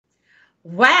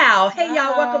Wow. Hey,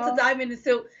 y'all. Welcome to Wow. Diamond and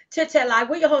Silk Chit Chat Live.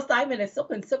 We're your host, Diamond and Silk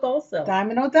also.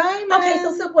 Diamond on Okay, so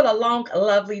diamond. Silk, what a long,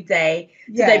 lovely day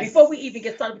today. Before we Yes. even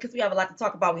get started, because we have a lot to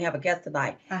talk about, we have a guest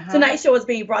tonight. Uh-huh. Tonight's show is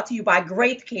being brought to you by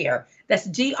Graith Care. That's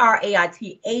Graith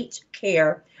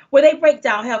Care, where they break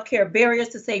down healthcare barriers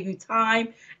to save you time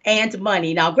and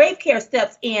money. Now, Graith Care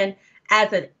steps in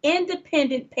as an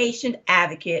independent patient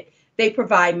advocate. They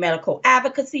provide medical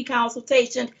advocacy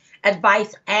consultation,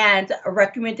 advice, and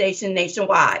recommendation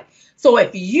nationwide. So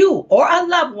if you or a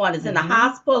loved one is in the Mm-hmm.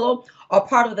 hospital or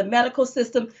part of the medical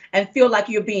system and feel like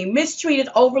you're being mistreated,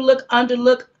 overlooked, under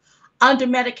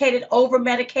medicated, over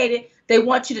medicated, they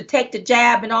want you to take the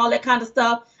jab and all that kind of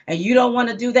stuff, and you don't want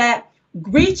to do that,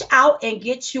 reach out and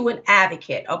get you an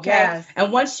advocate, okay? Yes.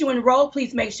 And once you enroll,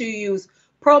 please make sure you use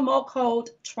promo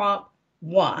code Trump1.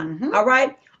 Mm-hmm. All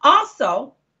right.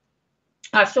 Also,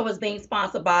 our show is being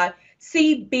sponsored by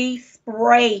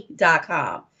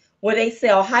cbspray.com, where they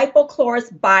sell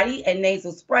hypochlorous body and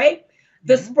nasal spray.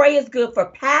 The Mm-hmm. spray is good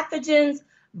for pathogens,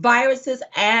 viruses,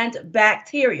 and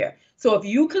bacteria. So if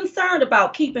you're concerned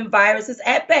about keeping viruses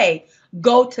at bay,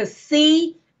 go to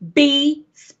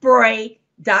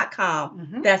cbspray.com.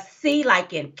 Mm-hmm. That's C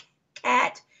like in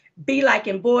cat, B like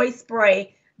in boy,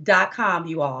 spray.com,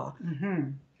 you all.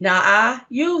 Mm-hmm. Now, I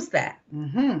use that.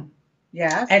 Mm-hmm.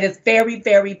 Yes. And it's very,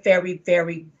 very, very,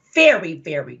 very, very,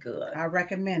 very good. I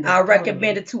recommend it. I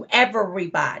recommend Totally. it to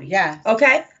everybody. Yes.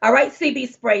 Okay? All right,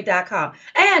 cbspray.com.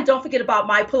 And don't forget about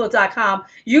mypillow.com.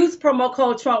 Use promo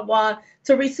code Trump1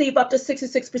 to receive up to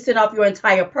 66% off your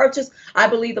entire purchase. I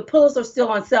believe the pillows are still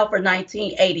on sale for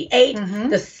 1988. Mm-hmm.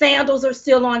 The sandals are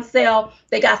still on sale.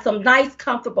 They got some nice,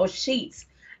 comfortable sheets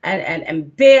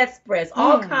and bedspreads,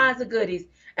 all Mm. kinds of goodies.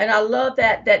 And I love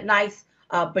that nice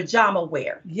pajama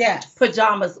wear. Yes.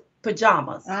 Pajamas.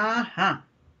 Uh-huh.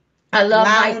 I love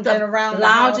nice Lounging stuff. around the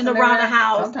house Lounging and around the everything.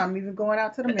 house. Sometimes even going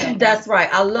out to the mailbox. That's right.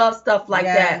 I love stuff like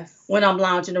that Yes. when I'm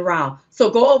lounging around. So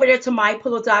go over there to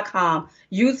mypillow.com.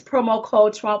 Use promo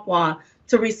code Trump1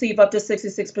 to receive up to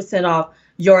 66% off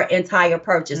your entire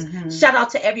purchase. Mm-hmm. Shout out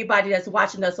to everybody that's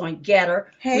watching us on Getter.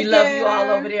 Hey, We love you all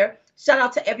over Gator. there. Shout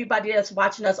out to everybody that's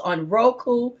watching us on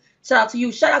Roku. Shout out to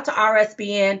you. Shout out to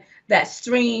RSBN that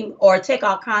stream or take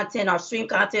our content, our stream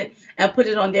content, and put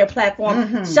it on their platform.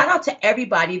 Mm-hmm. Shout out to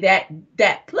everybody that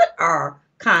put our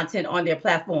content on their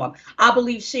platform. I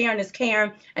believe sharing is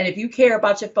caring, and if you care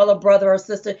about your fellow brother or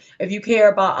sister, if you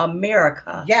care about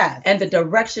America Yes. and the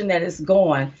direction that it's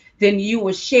going, then you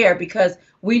will share, because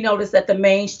we notice that the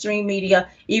mainstream media,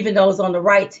 even those on the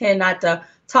right, tend not to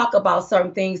talk about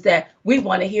certain things that we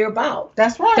want to hear about,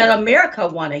 That's right. that America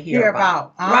want to hear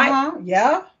about, right? Uh-huh.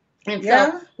 Yeah. And so,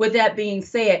 Yeah. with that being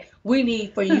said, we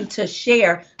need for you to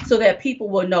share so that people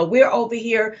will know we're over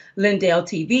here. Lindell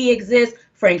TV exists.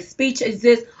 Frank Speech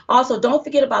exists. Also, don't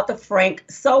forget about the Frank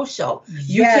Social.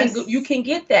 Yes. You can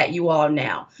get that, you all,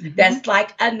 now. Mm-hmm. That's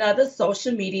like another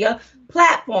social media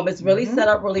platform. It's really Mm-hmm. set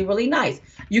up really, really nice.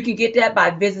 You can get that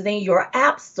by visiting your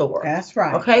app store. That's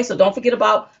right. Okay, so don't forget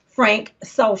about Frank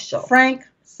Social. Frank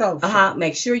Social.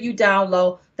 Make sure you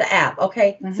download the app.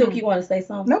 Okay, Mhm. Silk, you want to say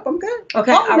something? Nope, I'm good.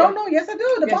 Okay, Oh, all no, right. no. Yes, I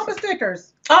do. The Yes. bumper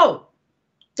stickers. Oh,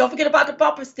 don't forget about the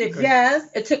bumper stickers. Yes.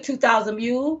 It took 2,000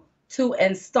 Mule to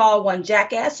install one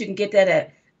jackass. You can get that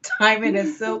at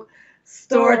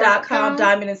diamondandsilkstore.com,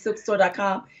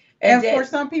 diamondandsilkstore.com. And then, for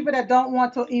some people that don't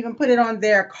want to even put it on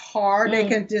their car, they Mm.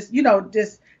 can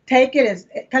just take it, and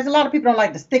because a lot of people don't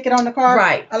like to stick it on the car.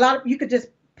 Right. A lot of you could just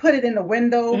put it in the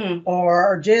window Mhm.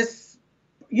 or just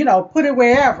put it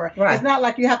wherever. Right. It's not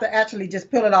like you have to actually just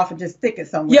peel it off and just stick it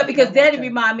somewhere. yeah, because You don't Daddy want to.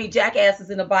 remind me jackasses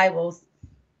in the Bible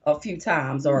a few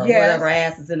times, or Yes. whatever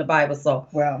asses in the Bible. So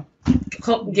Well, get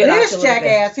out this your little bit.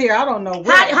 jackass here, I don't know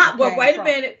where it Well, came wait a from.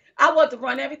 minute. I want to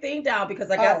run everything down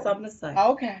because I got Oh. something to say.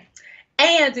 Okay.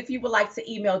 And if you would like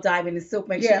to email Diamond and Silk,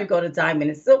 make sure Yeah. you go to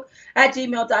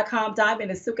diamondandsilk@gmail.com,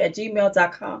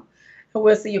 diamondandsilk@gmail.com. And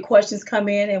we'll see your questions come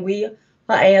in and we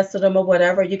answer them or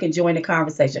whatever. You can join the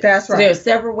conversation. That's So right. there are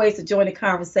several ways to join the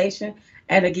conversation.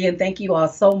 And again, thank you all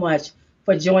so much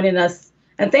for joining us.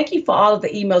 And thank you for all of the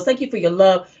emails. Thank you for your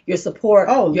love, your support,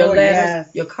 Oh, your Lord, letters, yes.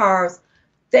 your cards.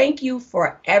 Thank you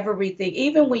for everything.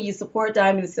 Even when you support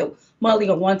Diamond and Silk, monthly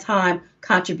or one-time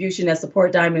contribution at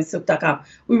supportdiamondandsilk.com.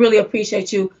 We really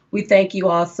appreciate you. We thank you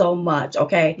all so much,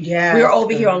 okay? Yes. We're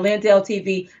over here on Lindell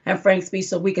TV and Frank Speech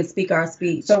so we can speak our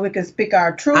speech. So we can speak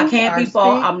our truth. I can't our be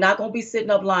bought. speech, I'm not going to be sitting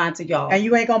up lying to y'all. and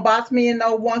you ain't gonna box me in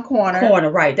no one corner.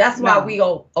 Right. That's why No. we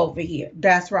go over here,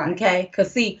 That's right. okay?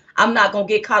 Because, see, I'm not going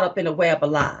to get caught up in the web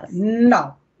of lies.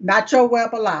 No. Not your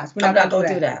web of lies. We're I'm not gonna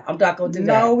gonna do that. I'm not gonna do that.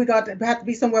 No, we have to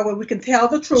be somewhere where we can tell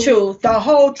the truth, Truth. the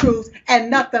whole truth,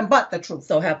 and nothing but the truth.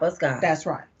 So help us God. That's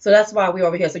right. So that's why we're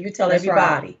over here. So you tell That's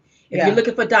everybody. right. If Yeah. you're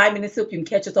looking for Diamond and Silk, you can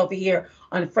catch us over here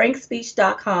on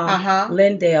frankspeech.com,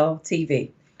 Lindell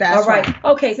TV. That's all right.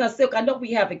 Okay, so Silk, I know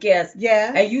we have a guest.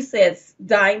 Yes. And you said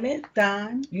Diamond.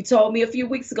 Dime. You told me a few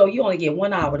weeks ago you only get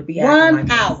 1 hour to be acting like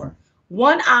 1 hour.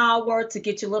 1 hour to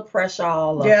get your little pressure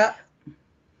all up. Yeah.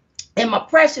 And my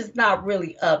pressure's not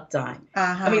really up, Diamond.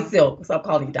 I mean Silk, so I'm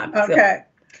calling you Diamond. Okay.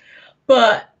 Silk.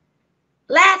 But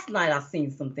last night I seen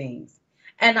some things,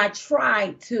 and I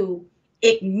tried to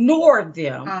ignore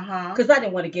them because I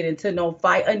didn't want to get into no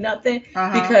fight or nothing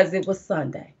because it was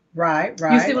Sunday. Right.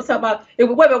 You see what I'm talking about? It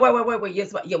was, wait.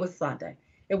 Yes, it was Sunday.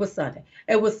 It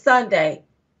was Sunday.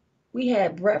 We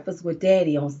had breakfast with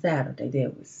Daddy on Saturday,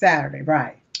 didn't we? Saturday,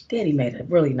 right. Daddy made a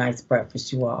really nice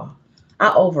breakfast, you all.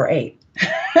 I overate.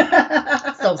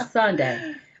 So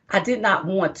Sunday, I did not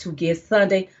want to get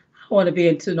Sunday. I don't want to be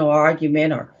into no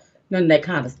argument or none of that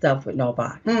kind of stuff with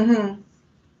nobody.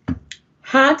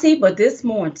 Hunty, but this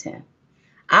morning,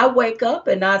 I wake up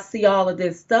and I see all of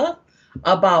this stuff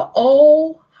about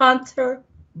old Hunter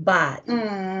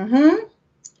Biden.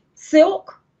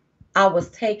 Silk, I was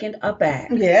taken aback.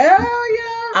 Yeah.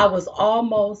 I was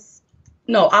appalled.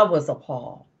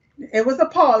 It was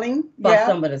appalling. By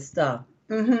some of the stuff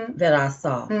that I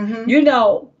saw. You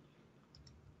know,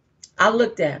 I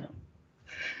looked at him.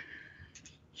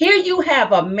 Here you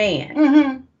have a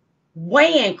man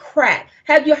weighing crack.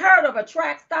 Have you heard of a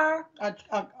track star? A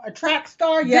track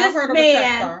star? Yeah, I've heard of a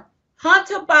track star.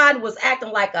 Hunter Biden was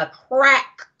acting like a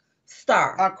crack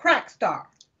star. A crack star.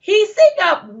 He's sitting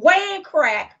up weighing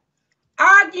crack,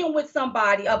 arguing with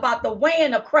somebody about the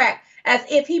weighing of crack as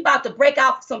if he about to break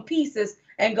out some pieces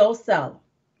and go sell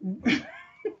them.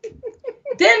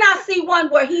 Then I see one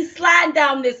where he's sliding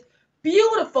down this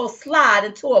beautiful slide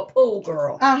into a pool,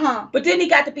 girl. But then he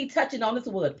got to be touching on his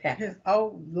woodpecker.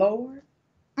 Oh, Lord.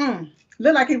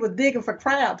 Looked like he was digging for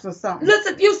crabs or something.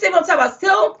 Listen, you see what I'm talking about?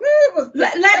 Still,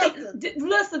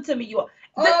 listen to me, you all.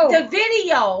 The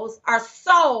videos are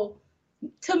so,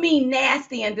 to me,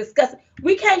 nasty and disgusting.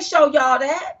 We can't show y'all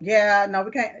that. Yeah, no,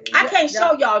 we can't. I can't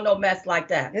show y'all no mess like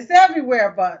that. It's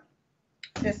everywhere, but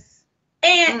it's...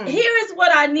 And here is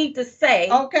what I need to say.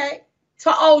 Okay.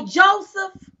 To old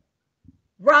Joseph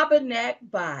Robinette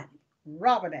Biden.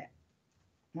 Robinette.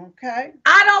 Okay.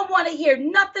 I don't want to hear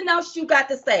nothing else you got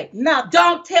to say. No.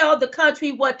 Don't tell the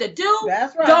country what to do.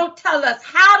 That's right. Don't tell us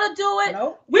how to do it.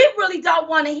 Nope. We really don't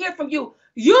want to hear from you.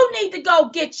 You need to go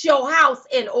get your house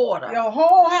in order. Your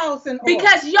whole house in order.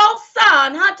 Because your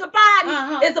son, Hunter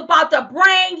Biden, is about to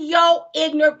bring your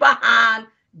ignorant behind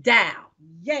down.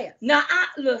 Yes. Now,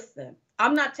 listen,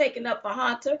 I'm not taking up for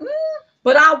Hunter,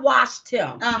 but I watched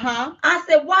him. I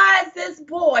said, why is this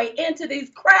boy into these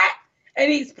crack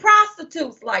and these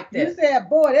prostitutes like this? You said,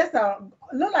 boy, that's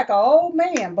look like an old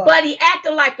man, but he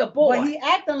acting like a boy. But he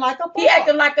acting like a boy. He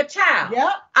acting like a child.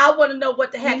 Yep. I want to know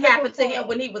what the heck happened to him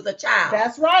when he was a child.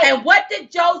 That's right. And what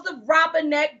did Joseph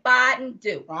Robinette Biden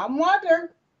do? I'm wondering,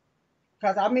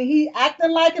 because I mean, he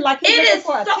acting like it, like he's looking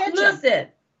for attention. Listen,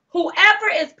 whoever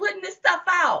is putting this stuff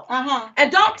out,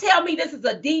 and don't tell me this is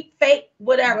a deep fake,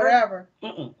 whatever.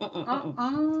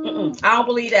 I don't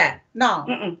believe that. No.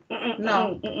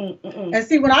 No. And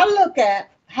see, when I look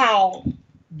at how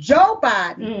Joe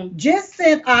Biden just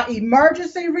sent our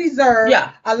emergency reserve,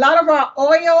 a lot of our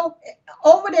oil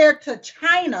over there to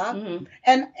China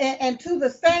and to the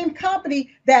same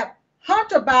company that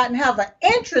Hunter Biden have an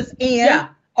interest in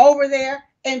over there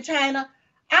in China.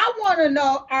 I want to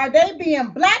know, are they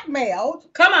being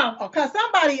blackmailed? Come on. Because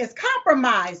somebody is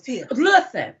compromised here.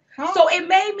 Listen. So it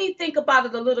made me think about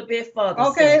it a little bit further.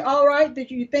 Okay, all right. Did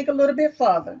you think a little bit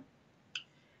further?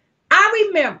 I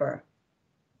remember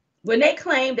when they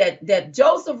claimed that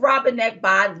Joseph Robinette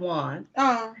Biden won,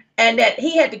 and that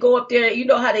he had to go up there. You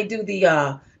know how they do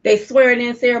the they swearing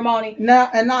in ceremony,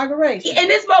 inauguration, and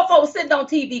this mofo was sitting on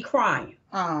TV crying.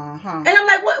 And I'm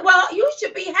like, well, you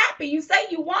should be happy. You say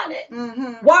you won it.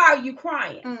 Why are you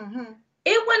crying?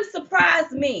 It wouldn't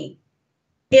surprise me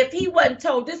if he wasn't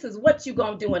told this is what you're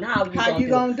gonna do and how you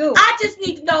gonna do it. I just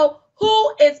need to know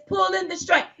who is pulling the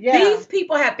string. These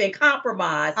people have been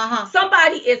compromised.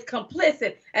 Somebody is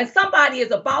complicit, and somebody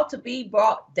is about to be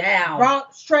brought down.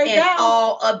 Brought straight down.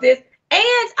 All of this.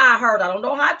 And I heard, I don't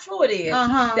know how true it is,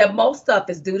 that most stuff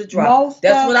is due to drugs.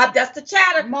 That's the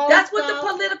chatter. That's what the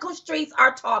political streets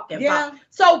are talking about.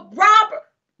 So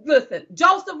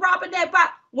Joseph Robinette Biden,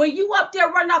 when you up there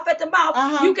running off at the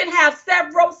mouth, you can have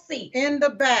several seats in the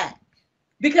back.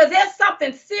 Because there's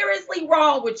something seriously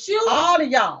wrong with you. All of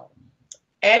y'all.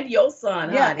 and your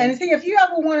son. Yeah, honey. And see, if you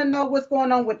ever want to know what's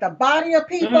going on with the body of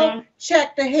people,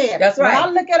 check the head. That's right.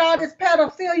 When I look at all this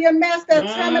pedophilia mess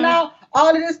that's coming out,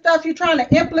 all of this stuff you're trying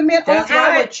to implement on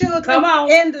our children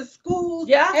in the schools,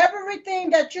 everything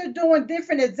that you're doing,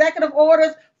 different executive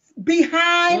orders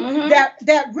behind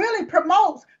that really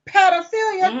promotes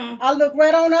pedophilia. I look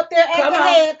right on up there at the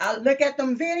head. I look at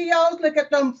them videos, look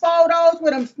at them photos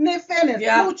with them sniffing and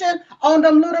smooching on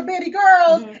them little bitty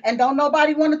girls, and don't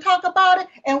nobody want to talk about it.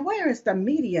 And where is the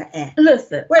media at?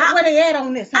 Listen, where they at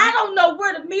on this? Huh? I don't know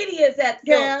where the media is at.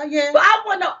 Yeah. But I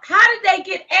want to know, how did they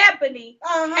get Ebony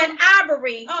and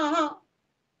Ivory?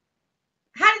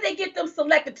 How did they get them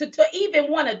selected to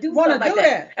even want to do something like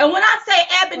that? And when I say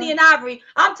Ebony and Ivory,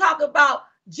 I'm talking about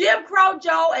Jim Crow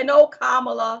Joe and old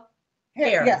Kamala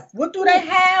Harris. Yeah. What do they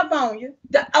have on you?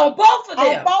 On both of them.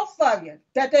 On both of you.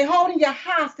 That they holding your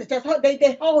hostage.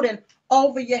 They holding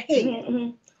over your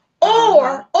head.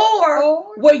 Or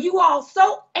were you all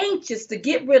so anxious to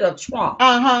get rid of Trump?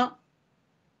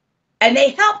 And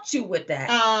they helped you with that.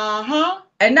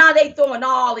 And now they throwing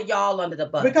all of y'all under the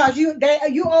bus. Because you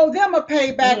owe them a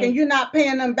payback and you're not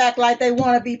paying them back like they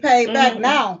want to be paid back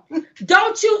now.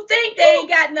 Don't you think they ain't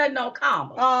got nothing on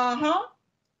Kamala?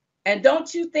 And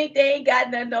don't you think they ain't got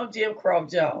nothing on Jim Crow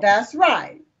Joe? That's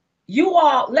right. You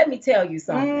all, let me tell you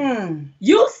something.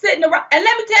 You sitting around, and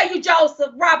let me tell you,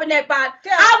 Joseph Robinette Biden,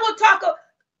 I will talk,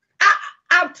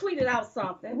 I've tweeted out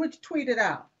something. Which tweeted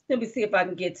out? Let me see if I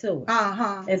can get to it.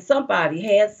 And somebody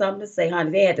had something to say, honey.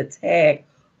 They had to tag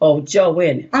old Joe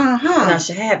in it. And I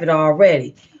should have it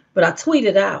already. But I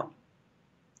tweeted out.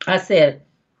 I said,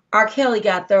 R. Kelly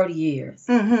got 30 years.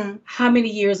 How many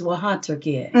years will Hunter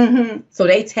get? So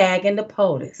they tagging the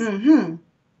POTUS.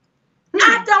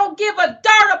 I don't give a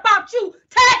darn about you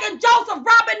tagging Joseph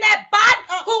Robinette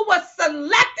Biden, who was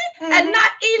selected and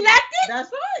not elected.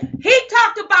 That's right. He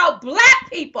talked about black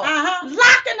people,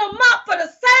 locking them up for the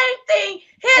same thing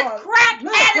his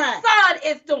crack-addicted son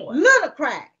is doing. Little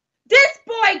crack. This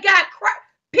boy got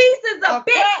pieces of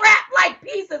big crap like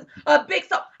pieces of big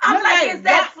soap. I'm like, is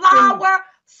that flour?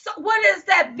 So, what is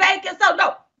that bacon? So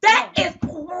no, that is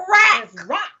crack. It's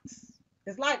rocks.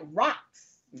 It's like rocks.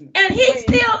 And he's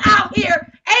still out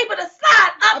here able to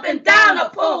slide up and down a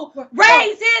pool,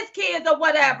 raise his kids or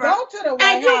whatever. Go to the White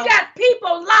and you got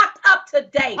people locked up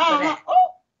today for that.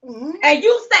 And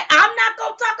you say, I'm not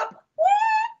going to talk about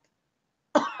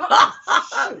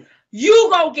what? You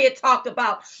going to get talked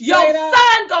about. Your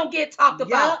son going to get talked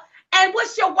about. And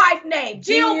what's your wife's name?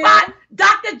 Jill Biden,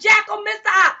 Dr. Jackal, Mr.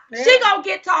 Hot. She going to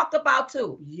get talked about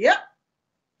too. Yep.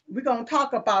 We're going to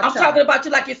talk about I'm talking about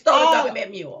you like you stole a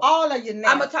government mule. All of you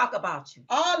now. I'm going to talk about you.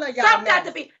 All of y'all. Some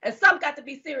got to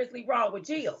be seriously wrong with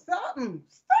Jill. Something.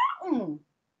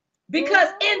 Because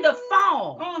in the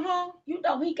phone, you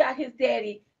know, he got his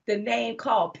daddy the name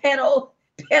called Pedo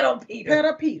Peter.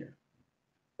 Pedo Peter.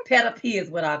 Pedo P is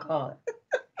what I call it.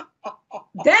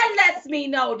 That lets me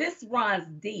know this runs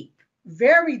deep.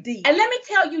 Very deep. And let me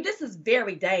tell you, this is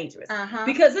very dangerous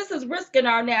because this is risking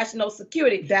our national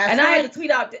security. I had to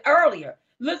tweet out earlier.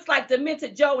 Looks like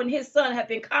Demented Joe and his son have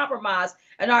been compromised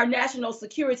and our national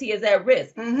security is at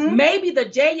risk. Maybe the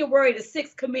January the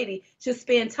 6th committee should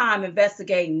spend time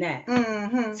investigating that.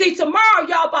 See, tomorrow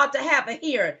y'all about to have a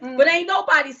hearing, but ain't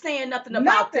nobody saying nothing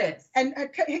about this. And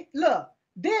look,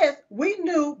 this we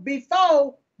knew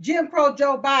before Jim Crow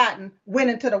Joe Biden went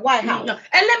into the White House. And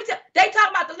let me tell you, they talking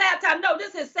about the laptop. No,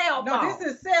 this is cell phone. No, this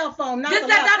is cell phone, not this the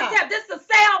laptop. This is a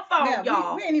cell phone,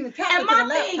 y'all. We ain't even talking and to the my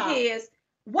laptop. thing is,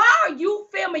 why are you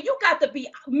filming? You got to be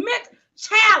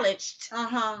challenged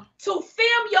to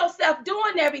film yourself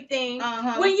doing everything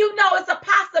when you know it's a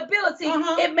possibility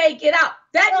it may get out.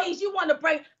 That means you want to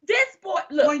bring this boy.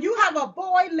 Look, when you have a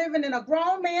boy living in a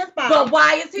grown man's body, but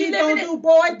why is he living in? Do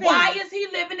boy things. Why is he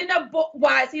living in a?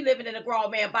 Why is he living in a grown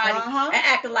man body and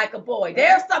acting like a boy?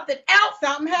 There's something else.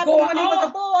 Something happened when he was a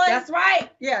boy. That's right.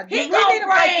 Yeah, he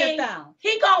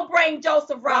gonna bring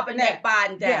Joseph Robinette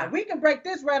Biden down. Yeah, we can break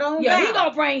this right on down. Yeah, he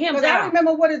gonna bring him down. I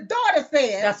remember what his daughter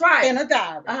said. That's right. In a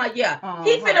diary.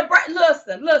 He finna bring.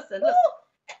 Listen.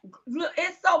 Look,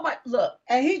 it's so much. Look,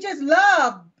 and he just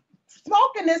loved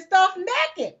smoking this stuff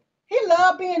naked. He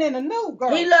loved being in a nude,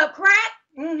 girl. He loved crack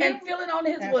and feeling on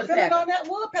his woodpecker. Feeling on that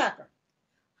woodpecker.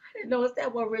 I didn't know, is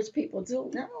that what rich people do?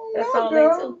 No, that's all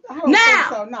girl. They do. I don't think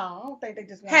so. No, I don't think they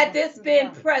just want had this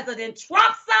been President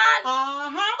Trump's son,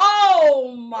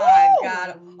 oh my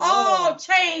God, all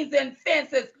chains and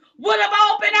fences would have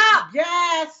opened up.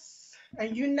 Yes.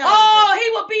 And you know. Oh, he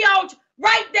would be on,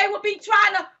 right? They would be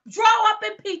trying to draw up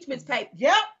impeachment papers.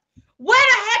 Yep. Where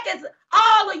the heck is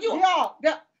all of you?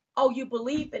 Yeah. Oh, you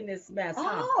believe in this mess,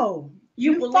 huh? Oh,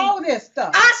 you follow this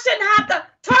stuff. I shouldn't have to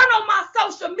turn on my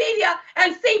social media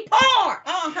and see porn.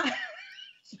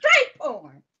 Straight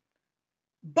porn.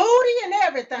 Booty and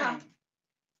everything.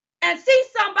 And see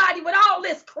somebody with all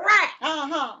this crack.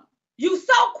 You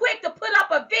so quick to put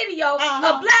up a video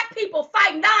of black people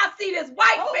fighting. Now I see this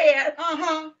white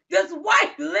man, this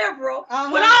white liberal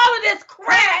with all of this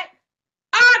crack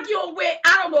arguing with,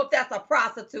 I don't know if that's a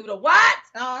prostitute or what.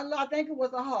 I think it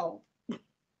was a hoe.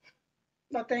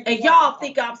 And y'all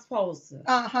think I'm supposed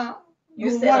to.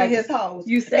 You said one of his hoes.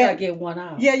 You said I get 1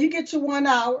 hour. Yeah, you get your 1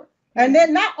 hour. And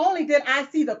then not only did I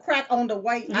see the crack on the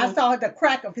weight, I saw the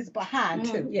crack of his behind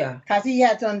too. Yeah. Because he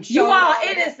had some You all,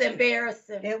 it is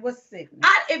embarrassing. It was sick.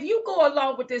 If you go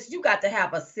along with this, you got to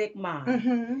have a sick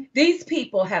mind. These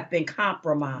people have been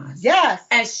compromised. Yes.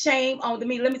 And shame on the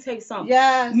media. Let me tell you something.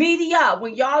 Yes. Media,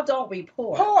 when y'all don't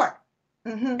report.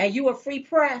 And you a free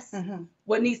press,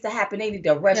 what needs to happen, they need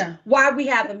to arrest you. Why we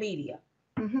have the media?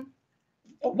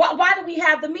 Why do we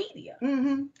have the media?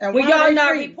 And when y'all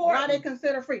not reporting? Why they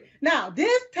consider free? Now,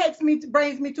 this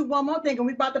brings me to one more thing, and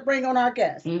we're about to bring on our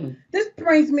guest. This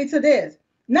brings me to this.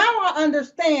 Now I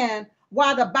understand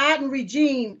why the Biden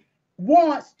regime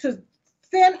wants to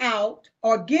send out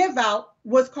or give out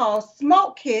what's called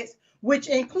smoke kits, which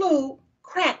include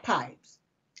crack pipes.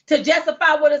 To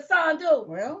justify what his son do?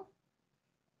 Well.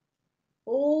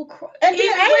 Oh, even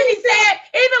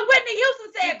Whitney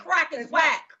Houston said crack is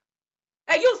whack.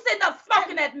 And you sitting up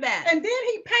smoking that mess. And then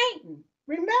he painting.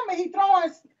 Remember, he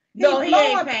throwing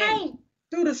paint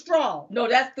through the straw. No,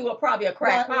 that's through probably a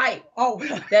crack pipe. Oh,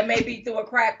 that may be through a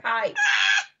crack pipe.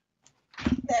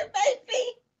 That may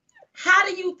be. How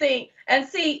do you think? And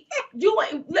see,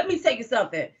 let me tell you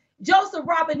something. Joseph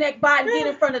Robinette Biden get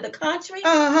in front of the country,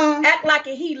 act like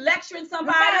he lecturing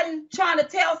somebody, trying to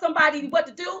tell somebody what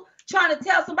to do, trying to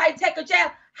tell somebody to take a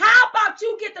jab. How about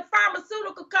you get the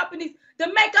pharmaceutical companies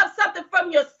to make up something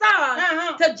from your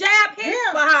son to jab his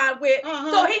behind with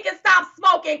so he can stop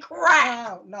smoking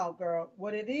crack? No, girl.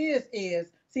 What it is,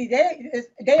 see,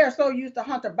 they are so used to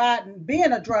Hunter Biden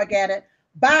being a drug addict.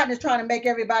 Biden is trying to make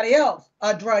everybody else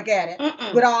a drug addict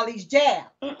with all these jabs.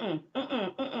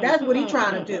 That's what he's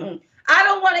trying to do. I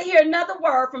don't want to hear another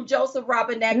word from Joseph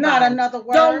Robinette. Not another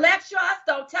word. Don't lecture us.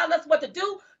 Don't tell us what to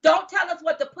do. Don't tell us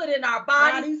what to put in our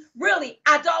bodies. Really,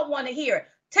 I don't want to hear it.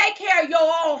 Take care of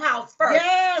your own house first.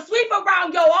 Yes. Sweep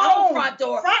around your own front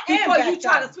door before you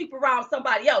try to sweep around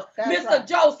somebody else. That's Mr.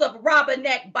 Joseph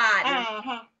Robinette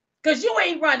Biden. Because you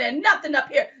ain't running nothing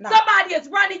up here. No. Somebody is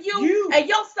running you, and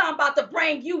your son about to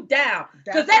bring you down.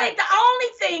 Because that ain't the only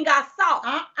thing I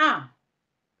saw.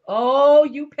 Oh,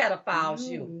 you pedophiles,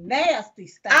 you. Nasty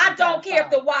stuff. I don't care if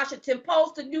the Washington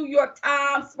Post, the New York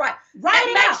Times, right.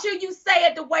 And make sure you say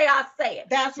it the way I say it.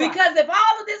 That's right. Because if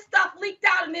all of this stuff leaked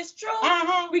out and it's true,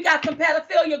 we got some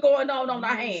pedophilia going on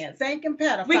our hands. Thinking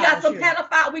pedophiles. We got some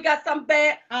pedophiles. We got some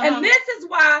bad. And this is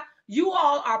why you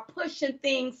all are pushing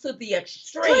things to the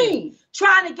extreme.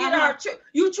 Trying to get our truth.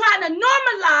 You trying to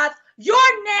normalize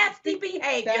your nasty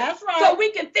behavior. That's right. So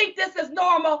we can think this is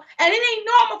normal. And it ain't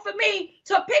normal for me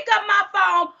to pick up my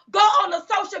phone, go on a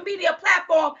social media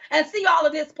platform, and see all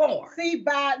of this porn. See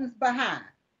Biden's behind.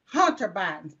 Hunter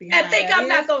Biden's behind. And think I'm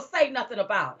not going to say nothing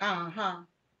about it.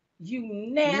 You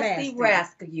nasty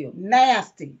rascal, you.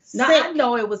 Nasty. Now, I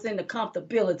know it was in the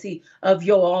comfortability of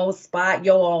your own spot,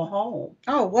 your own home.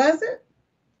 Oh, was it?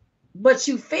 But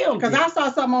you filmed it. Because I saw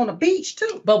something on the beach,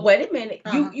 too. But wait a minute.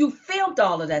 You filmed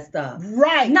all of that stuff.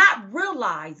 Right. Not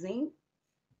realizing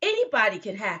anybody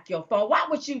can hack your phone. Why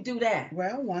would you do that?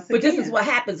 Well, But this is what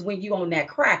happens when you on that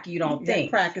crack, you don't think.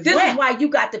 Crack is this is why you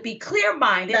got to be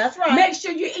clear-minded. That's right. Make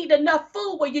sure you eat enough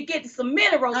food where you get some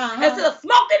minerals instead of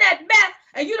smoking that mess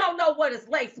and you don't know what it's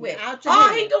laced with. All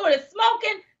he doing is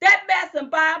smoking that mess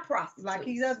and buying prostitutes. Like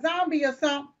he's a zombie or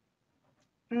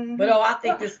something. But I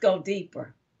think this go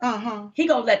deeper. He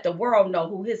gonna let the world know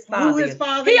who his father is.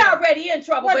 He already in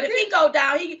trouble, but if he go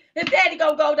down, his daddy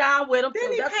gonna go down with him.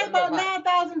 Didn't he pay about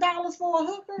 $9,000 for a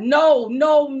hooker? No.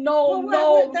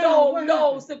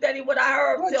 So that ain't what I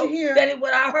heard. What you hear? That ain't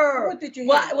what I heard. What did you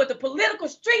hear? What the political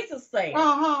streets are saying.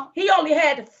 He only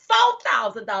had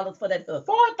 $4,000 for that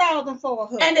hooker. $4,000 for a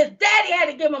hooker. And his daddy had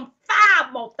to give him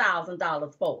 $5,000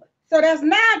 more for it. So that's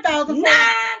 $9,000.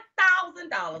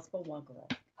 $9,000 for one girl.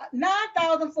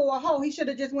 $9,000 for a hoe. He should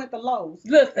have just went to Lowe's.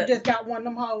 Listen, and just got one of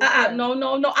them hoes.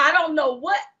 No. I don't know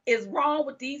what is wrong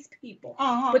with these people.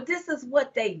 But this is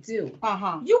what they do.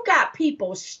 You got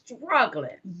people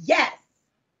struggling. Yes.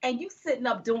 And you sitting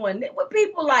up doing it with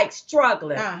people like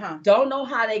struggling. Don't know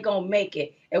how they gonna make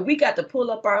it. And we got to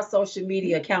pull up our social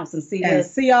media accounts and see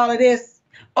this. See all of this.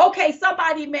 Okay,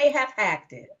 somebody may have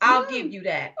hacked it. I'll give you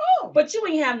that. Oh. But you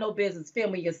ain't have no business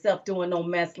filming yourself doing no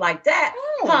mess like that,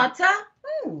 Hunter.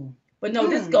 But no,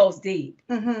 this goes deep.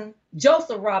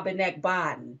 Joseph Robinette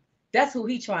Biden. That's who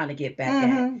he trying to get back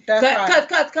at. That's right.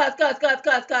 Cause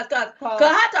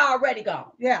Hunter already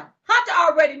gone. Yeah.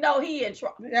 Hunter already know he in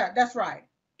trouble. Yeah, that's right.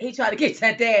 He trying to get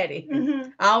that daddy.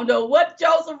 I don't know what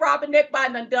Joseph Robinette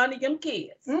Biden done to them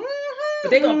kids. But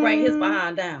they gonna bring his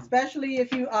behind down. Especially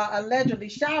if you are allegedly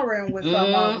showering with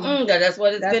someone. That's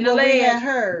what it's been alleged. That's what we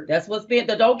heard. That's what's been.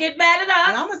 Don't get mad at us.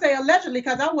 And I'm gonna say allegedly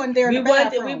because I wasn't there in the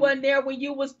bathroom. We wasn't there when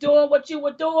you was doing what you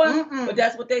were doing. But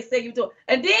that's what they say you do.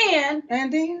 And then.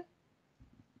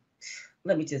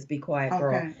 Let me just be quiet,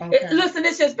 girl. Okay. Listen,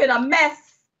 it's just been a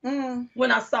mess.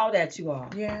 When I saw that, you all.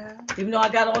 Yeah. Even though I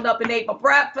got on up and ate my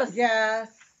breakfast. Yes.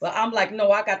 But I'm like,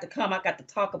 no, I got to come. I got to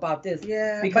talk about this.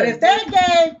 Yeah. But if they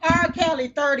gave R. Kelly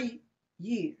 30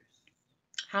 years.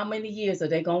 How many years are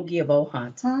they going to give old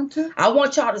Hunter? I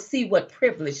want y'all to see what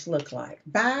privilege look like.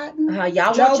 Biden?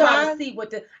 Y'all want y'all to see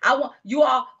what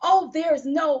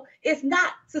it's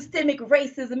not systemic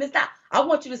racism. It's not. I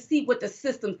want you to see what the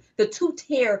system, the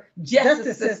two-tier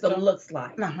justice system looks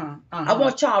like. I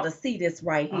want y'all to see this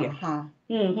right here.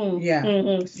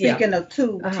 Yeah. Speaking of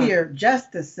two-tier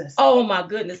justice system. Oh, my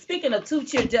goodness. Speaking of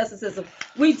two-tier justice system,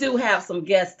 we do have some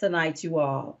guests tonight, you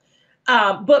all.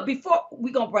 But before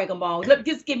we're going to bring them on,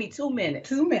 just give me 2 minutes.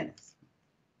 2 minutes.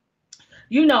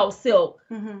 You know, Silk,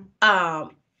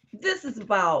 this is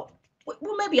about,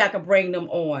 well, maybe I can bring them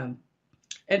on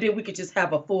and then we could just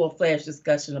have a full-fledged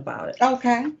discussion about it.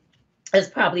 Okay. That's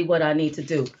probably what I need to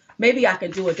do. Maybe I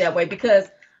can do it that way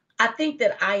because I think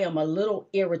that I am a little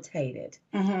irritated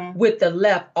with the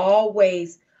left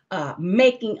always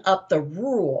making up the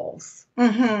rules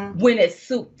when it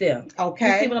suits them.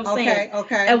 Okay. You see what I'm saying?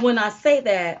 Okay. And when I say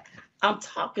that, I'm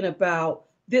talking about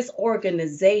this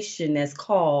organization that's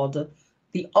called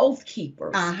the Oath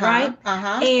Keepers, right?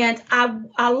 And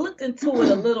I looked into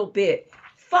it a little bit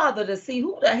further to see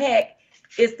who the heck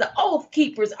is the Oath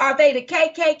Keepers. Are they the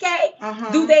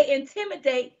KKK? Do they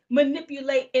intimidate,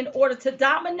 manipulate in order to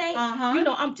dominate? You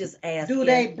know, I'm just asking. Do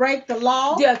they break the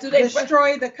law? Yeah. Do they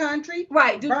destroy the country?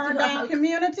 Right. Burn down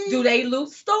communities? Do they loot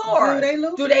stores?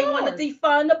 Do they want to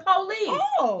defund the police?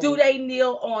 Oh. Do they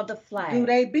kneel on the flag? Do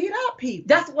they beat up people?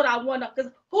 That's what I want to.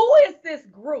 Because who is this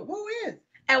group? Who is?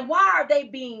 And why are they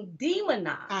being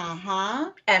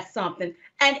demonized as something?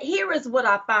 And here is what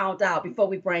I found out before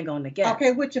we bring on the guest.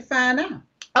 Okay, what you find out?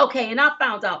 Okay, and I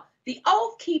found out the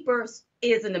Oath Keepers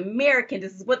is an American.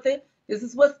 If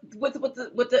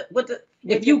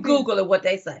you Google it, what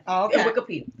they say in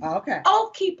Wikipedia. Okay.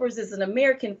 Oath Keepers is an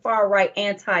American far-right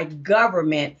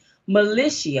anti-government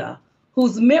militia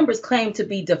whose members claim to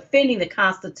be defending the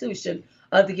Constitution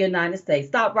of the United States.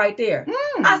 Stop right there.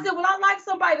 I said, well, I like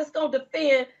somebody that's going to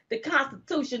defend the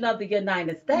Constitution of the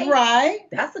United States. Right.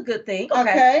 That's a good thing.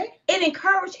 Okay. It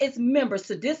encouraged its members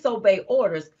to disobey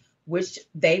orders which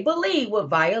they believe would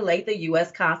violate the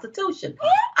U.S. Constitution.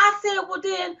 I said, well,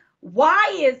 then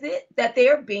why is it that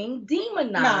they're being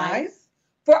demonized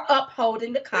for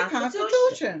upholding the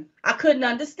Constitution? I couldn't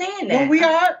understand that. Well, we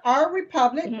are a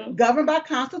republic governed by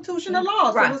constitutional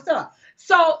laws. Right. So what's up?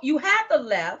 So you have the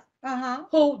left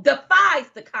who defies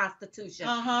the Constitution,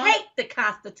 hate the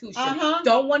Constitution,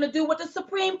 don't want to do what the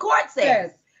Supreme Court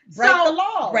says. Break the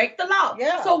law. Break the law.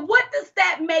 Yeah. So what does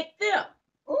that make them?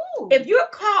 Ooh. If you're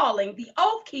calling the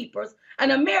Oath Keepers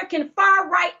an American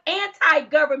far-right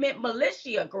anti-government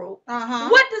militia group,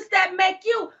 what does that make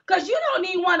you? Because you don't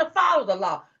even want to follow the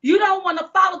law. You don't want to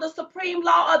follow the supreme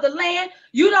law of the land.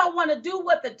 You don't want to do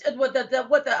what the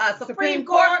Supreme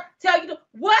Court tell you to.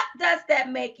 What does that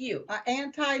make you?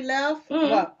 Anti-left?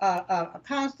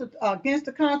 Against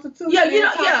the Constitution?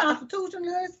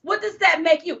 Constitutionalist? What does that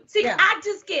make you? See, I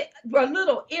just get a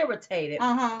little irritated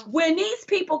when these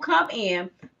people come in.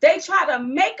 They try to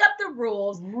make up the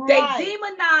rules. They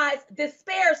demonize,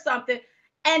 despair something,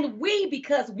 and we,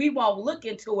 because we won't look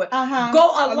into it,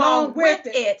 go along with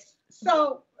it.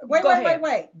 So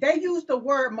wait. They use the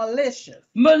word malicious.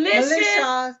 Malicious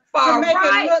to make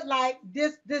it look like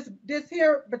this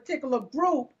here particular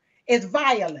group is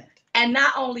violent. And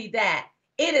not only that,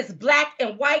 it is black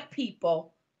and white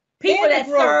people that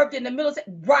served in the military.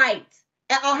 Right.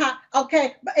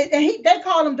 Okay. And they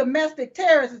call them domestic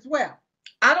terrorists as well.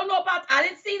 I don't know about. I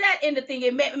didn't see that in the thing.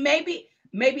 It maybe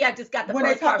I just got the when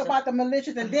first they talk about the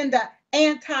malicious and then the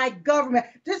anti-government.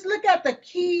 Just look at the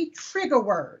key trigger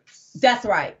words. That's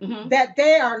right. That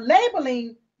they are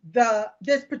labeling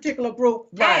this particular group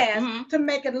as to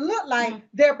make it look like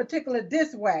they're particular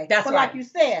this way. That's but right. like you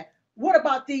said, what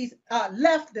about these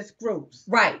leftist groups?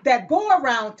 Right. That go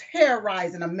around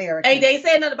terrorizing America. Hey, they ain't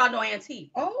saying nothing about no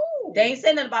Antifa. Oh. They ain't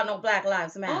saying nothing about no Black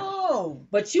Lives Matter. Oh.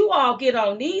 But you all get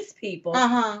on these people.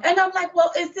 And I'm like,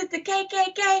 well, is it the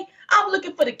KKK? I'm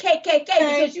looking for the KKK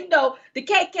because you know the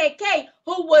KKK,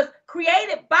 who was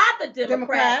created by the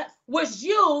Democrats. Was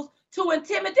used to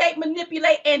intimidate,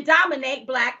 manipulate, and dominate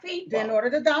Black people. In order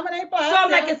to dominate Black people. So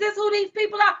I'm like, is this who these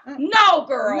people are? No,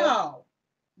 girl. No.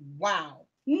 Wow.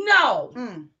 No.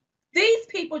 These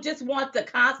people just want the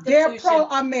Constitution. They're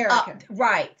pro-American.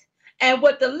 Right. And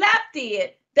what the left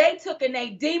did, they took and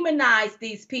they demonized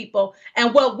these people.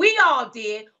 And what we all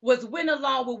did was went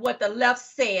along with what the left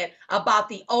said about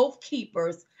the Oath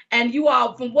Keepers. And you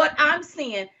all, from what I'm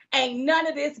seeing, ain't none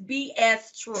of this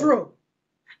BS true. True.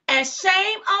 And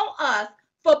shame on us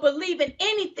for believing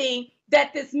anything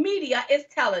that this media is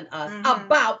telling us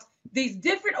about these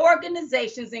different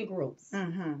organizations and groups.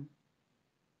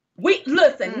 We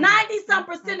listen,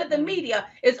 90-some% of the media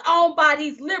is owned by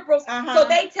these liberals, so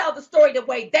they tell the story the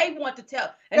way they want to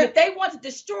tell. And if they want to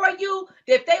destroy you,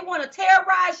 if they want to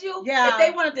terrorize you, if they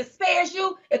want to disparage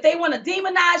you, if they want to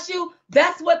demonize you,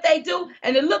 that's what they do.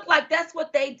 And it looked like that's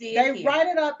what they did. They write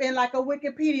it up in like a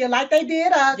Wikipedia, like they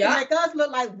did us, to make us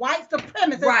look like white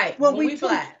supremacists. Right. When we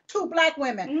two Black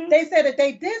women. They said that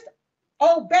they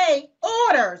disobey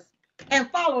orders and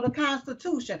follow the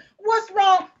Constitution. What's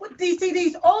wrong with these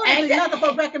orders? Ain't nothing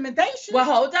but recommendations. Well,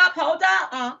 hold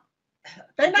up.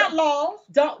 They're not laws.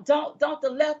 Don't the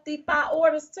left defy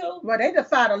orders too? Well, they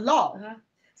defy the law.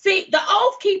 See, the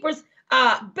Oath Keepers,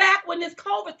 back when this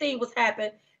COVID thing was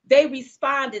happening, they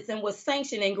responded and was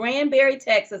sanctioned in Granbury,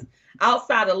 Texas,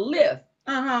 outside of Lyft,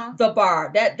 the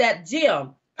bar, that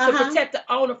gym, to protect the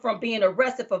owner from being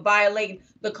arrested for violating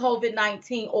the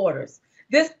COVID-19 orders.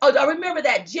 I remember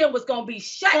that gym was going to be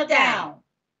shut down.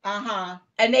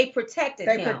 And they protected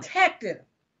him. They protected him.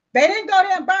 They didn't go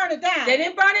there and burn it down. They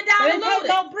didn't burn it down. They didn't take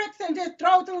no bricks and just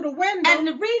throw through the window. And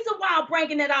the reason why I'm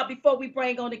bringing that out before we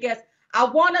bring on the guests, I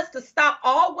want us to stop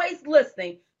always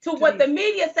listening to what the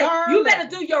media says. You better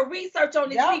do your research on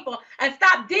these people and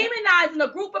stop demonizing a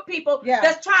group of people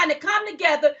that's trying to come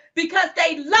together because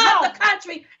they love the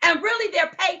country and really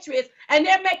they're patriots, and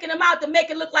they're making them out to make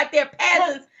it look like they're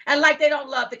peasants and like they don't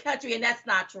love the country, and that's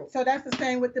not true. So that's the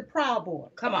same with the Proud Boys.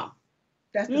 Come on.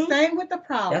 That's the same with the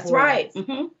Proud Boys. That's right.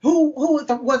 Who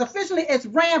was officially, it's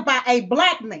ran by a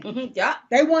Black man.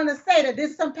 They want to say that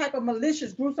this is some type of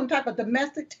malicious group, some type of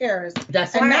domestic terrorist.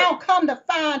 That's and now come to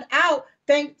find out,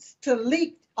 thanks to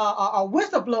leaked a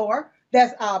whistleblower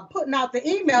that's putting out the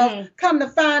emails, come to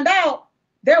find out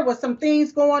there was some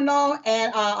things going on,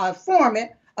 and a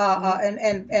informant,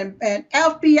 an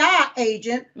FBI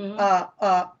agent,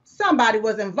 somebody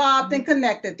was involved and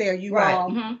connected there,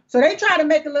 all. So they try to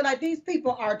make it look like these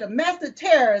people are domestic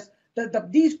terrorists.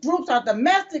 These groups are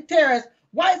domestic terrorists,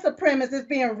 white supremacists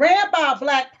being ran by a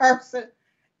Black person.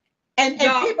 And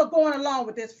people going along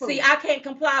with this food. See, I can't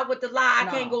comply with the lie. I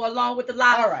can't go along with the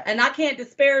lie. All right. And I can't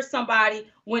disparage somebody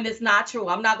when it's not true.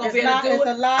 I'm not going to be able to do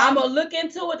it. I'm going to look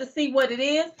into it to see what it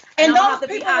is. And those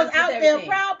people was out there,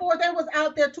 Proud Boys, they was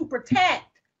out there to protect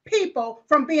people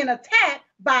from being attacked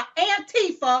by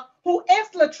Antifa, who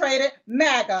infiltrated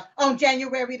MAGA on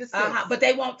January the 6th. But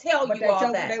they won't tell you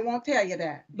all that. They won't tell you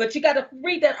that. But you got to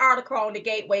read that article on the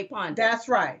Gateway Pundit. That's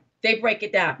right. They break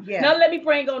it down. Now let me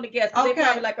bring on the guests. They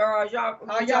probably like,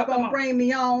 y'all gonna bring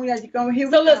me on? Yeah, you gonna hear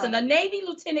me? So listen, a Navy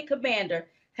lieutenant commander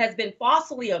has been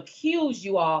falsely accused,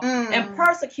 you all, and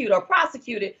persecuted or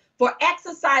prosecuted for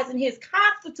exercising his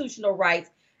constitutional rights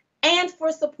and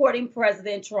for supporting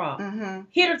President Trump.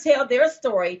 Here to tell their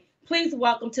story, please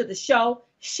welcome to the show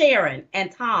Sharon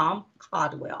and Tom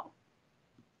Caldwell.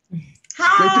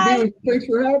 Hi. Great to be with you. Thanks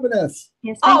for having us.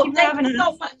 Yes, thank you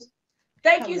so much.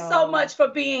 Thank you so much for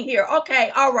being here. Okay,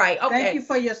 all right. Okay. Thank you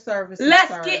for your service.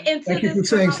 Let's get into this. Thank you for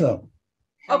saying so.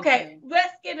 Okay,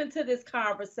 let's get into this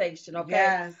conversation. Okay.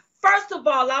 Yes. First of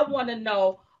all, I want to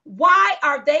know, why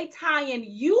are they tying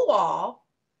you all,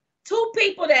 two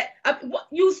people that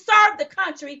you served the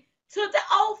country, to the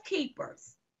Oath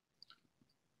Keepers?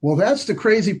 Well, that's the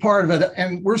crazy part of it.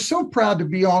 And we're so proud to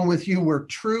be on with you where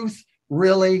truth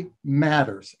really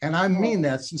matters. And I mean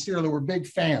that sincerely. We're big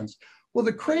fans. Well,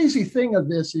 the crazy thing of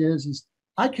this is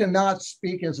I cannot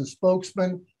speak as a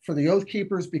spokesman for the Oath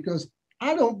Keepers because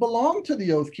I don't belong to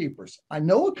the Oath Keepers. I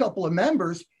know a couple of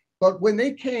members, but when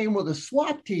they came with a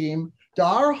SWAT team to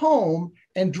our home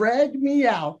and dragged me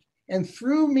out and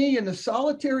threw me into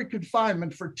solitary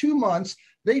confinement for 2 months,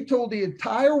 they told the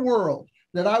entire world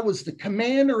that I was the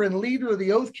commander and leader of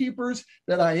the Oath Keepers,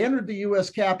 that I entered the U.S.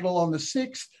 Capitol on the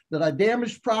 6th, that I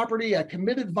damaged property, I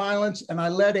committed violence, and I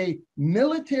led a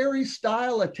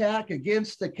military-style attack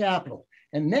against the Capitol.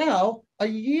 And now, a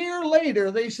year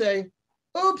later, they say,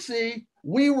 oopsie,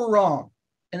 we were wrong.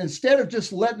 And instead of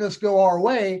just letting us go our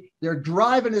way, they're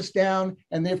driving us down,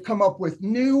 and they've come up with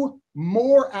new,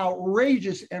 more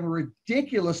outrageous and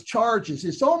ridiculous charges.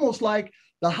 It's almost like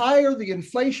the higher the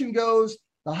inflation goes,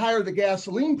 the higher the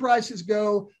gasoline prices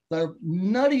go, the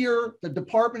nuttier the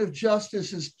Department of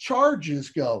Justice's charges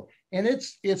go. And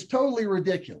it's totally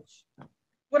ridiculous.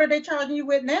 What are they charging you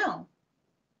with now?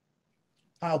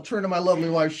 I'll turn to my lovely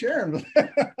wife, Sharon.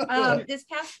 This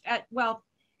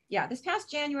past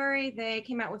January, they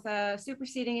came out with a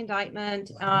superseding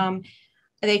indictment. Wow.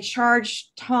 They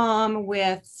charged Tom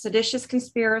with seditious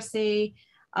conspiracy.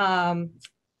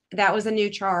 That was a new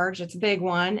charge. It's a big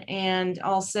one. And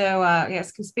also,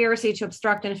 conspiracy to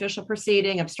obstruct an official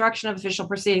proceeding, obstruction of official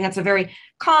proceeding. That's a very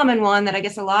common one that I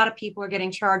guess a lot of people are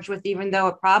getting charged with, even though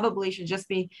it probably should just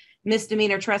be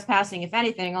misdemeanor trespassing, if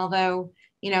anything. Although,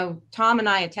 Tom and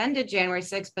I attended January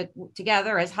 6th, but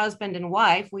together as husband and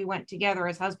wife, we went together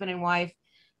as husband and wife,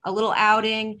 a little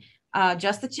outing,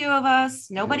 just the two of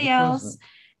us, nobody else.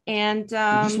 And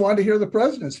just wanted to hear the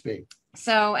president speak.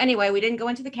 So anyway, we didn't go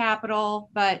into the Capitol,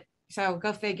 but so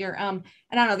go figure. And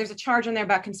I don't know, there's a charge in there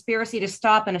about conspiracy to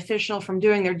stop an official from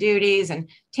doing their duties and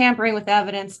tampering with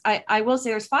evidence. I will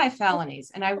say there's 5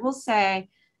 felonies, and I will say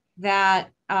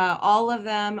that all of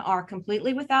them are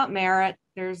completely without merit.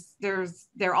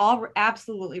 They're all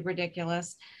absolutely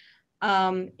ridiculous.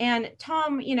 And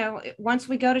Tom, once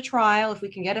we go to trial, if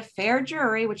we can get a fair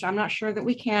jury, which I'm not sure that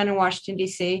we can in Washington,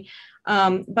 D.C.,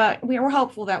 but we're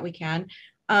hopeful that we can,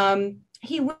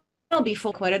 he will be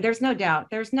full acquitted. There's no doubt.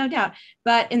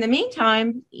 But in the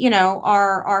meantime,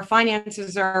 our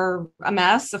finances are a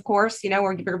mess. Of course,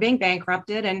 we're being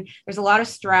bankrupted, and there's a lot of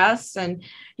stress, and,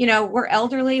 we're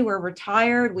elderly, we're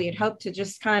retired. We had hoped to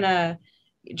just kind of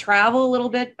travel a little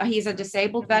bit. He's a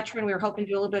disabled veteran. We were hoping to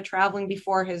do a little bit of traveling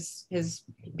before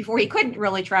before he couldn't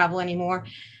really travel anymore.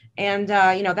 And,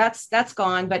 that's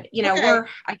gone, but, okay.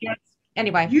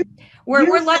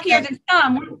 We're luckier than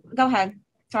some. Go ahead.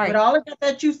 Sorry. But all of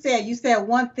that you said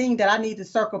one thing that I need to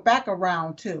circle back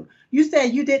around to. You said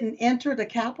you didn't enter the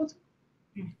Capitol?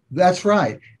 That's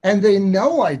right. And they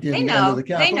know I didn't enter the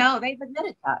Capitol. They know. They've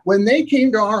admitted that. When they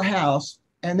came to our house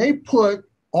and they put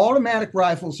automatic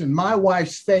rifles in my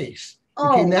wife's face,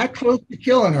 came that close to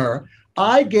killing her,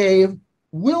 I gave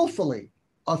willfully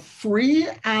a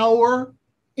 3-hour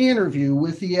interview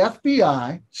with the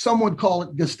FBI. Some would call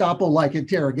it Gestapo-like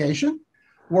interrogation,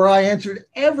 where I answered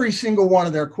every single one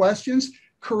of their questions,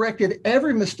 corrected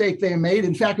every mistake they made.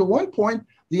 In fact, at one point,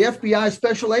 the FBI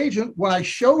special agent, when I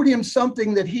showed him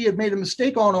something that he had made a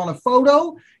mistake on a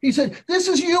photo, he said, "This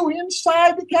is you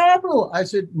inside the Capitol." I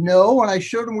said, "No." And I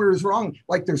showed him where it was wrong.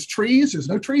 Like, there's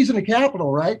no trees in the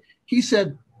Capitol, right? He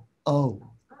said,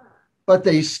 "Oh," but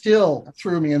they still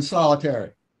threw me in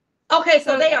solitary. Okay,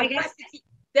 so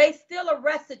they still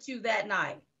arrested you that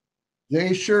night.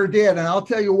 They sure did. And I'll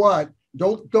tell you what,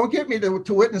 don't get me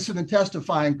to witnessing and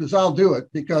testifying, because I'll do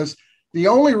it, because the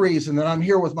only reason that I'm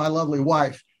here with my lovely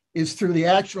wife is through the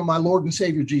action of my Lord and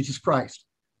Savior, Jesus Christ,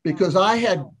 because I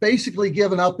had basically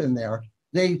given up in there.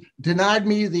 They denied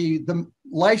me the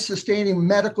life-sustaining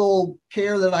medical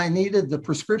care that I needed, the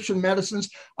prescription medicines.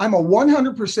 I'm a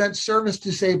 100%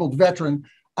 service-disabled veteran.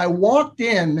 I walked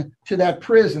in to that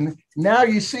prison. Now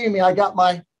you see me, I got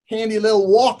my handy little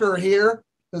walker here.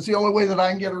 That's the only way that I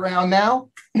can get around now.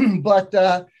 But,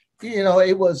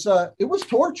 it was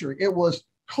torture. It was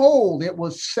cold. It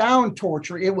was sound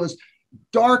torture. It was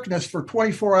darkness for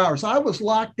 24 hours. I was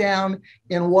locked down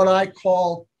in what I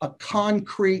call a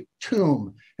concrete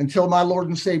tomb until my Lord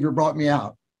and Savior brought me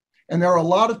out. And there are a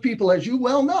lot of people, as you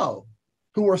well know,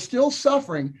 who are still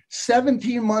suffering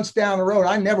 17 months down the road.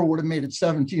 I never would have made it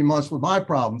 17 months with my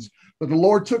problems, but the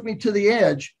Lord took me to the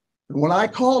edge. And when I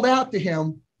called out to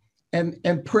him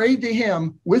and prayed to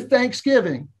him with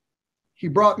thanksgiving, he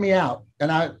brought me out.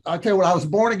 And I'll tell you what, I was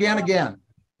born again.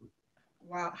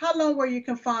 Wow. How long were you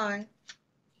confined?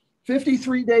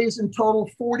 53 days in total,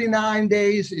 49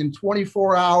 days in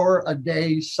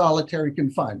 24-hour-a-day solitary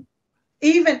confinement.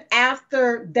 Even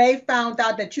after they found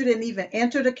out that you didn't even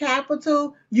enter the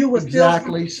Capitol, you were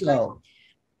exactly so.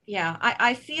 Yeah,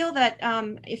 I feel that,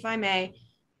 if I may,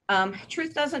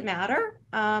 truth doesn't matter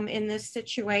in this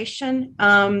situation.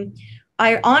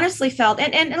 I honestly felt,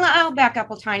 and I'll back up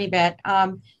a tiny bit.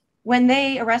 When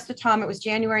they arrested Tom, it was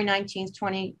January 19th,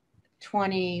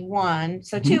 2021.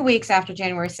 So 2 weeks after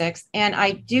January 6th. And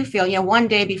I do feel, one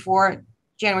day before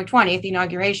January 20th, the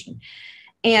inauguration.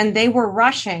 And they were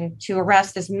rushing to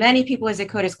arrest as many people as they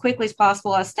could as quickly as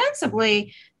possible,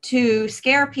 ostensibly to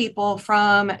scare people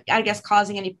from, I guess,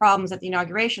 causing any problems at the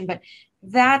inauguration. But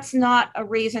that's not a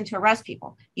reason to arrest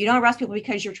people. You don't arrest people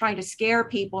because you're trying to scare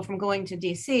people from going to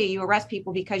DC. You arrest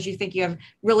people because you think you have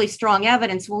really strong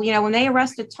evidence. Well, you know, when they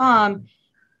arrested Tom,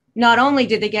 not only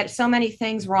did they get so many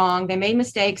things wrong, they made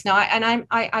mistakes. Now,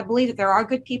 I believe that there are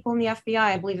good people in the FBI.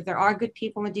 I believe that there are good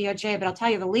people in the DOJ, but I'll tell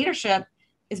you, the leadership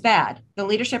is bad. The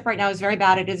leadership right now is very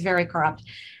bad. It is very corrupt.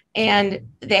 And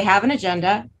they have an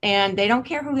agenda, and they don't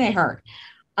care who they hurt.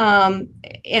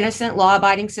 Innocent,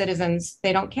 law-abiding citizens,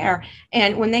 they don't care.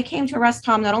 And when they came to arrest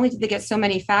Tom, not only did they get so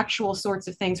many factual sorts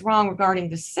of things wrong regarding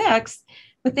the 6th,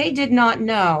 but they did not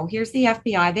know, here's the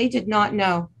FBI, they did not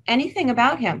know anything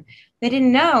about him. They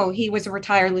didn't know he was a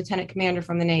retired lieutenant commander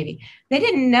from the Navy. They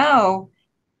didn't know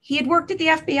he had worked at the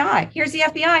FBI. Here's the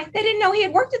FBI. They didn't know he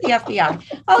had worked at the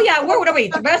FBI. Oh yeah, what are we?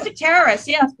 Domestic terrorists?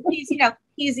 Yes,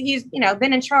 he's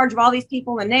been in charge of all these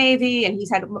people in the Navy, and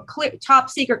he's had top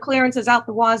secret clearances out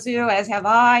the wazoo, as have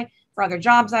I for other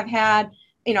jobs I've had.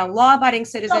 You know, law-abiding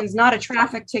citizens, not a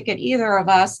traffic ticket, either of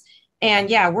us. And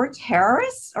yeah, we're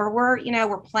terrorists, or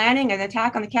we're planning an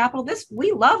attack on the Capitol.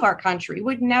 We love our country.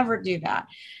 We'd never do that.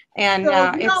 And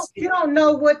so you don't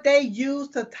know what they use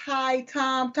to tie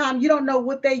Tom. You don't know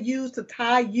what they use to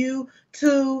tie you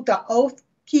to the oath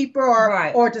keeper,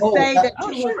 or to say that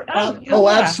you sure.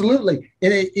 Absolutely.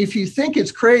 And if you think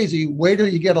it's crazy, wait till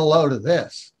you get a load of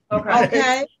this.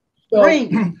 Okay. So,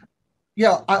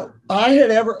 yeah,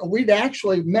 we'd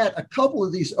actually met a couple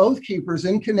of these oath keepers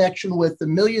in connection with the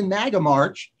Million MAGA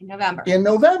March in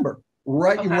November,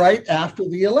 right after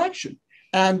the election.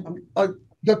 And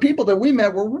the people that we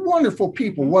met were wonderful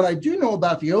people. What I do know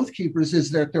about the Oath Keepers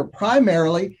is that they're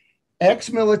primarily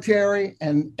ex-military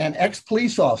and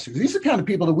ex-police officers. These are the kind of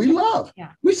people that we love.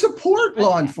 Yeah. We support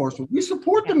law enforcement. We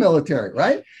support the military,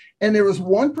 right? And there was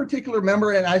one particular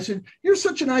member, and I said, "You're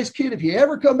such a nice kid. If you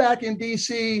ever come back in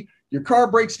DC, your car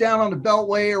breaks down on the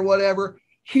Beltway or whatever,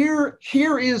 here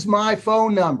is my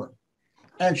phone number."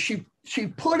 And she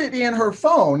put it in her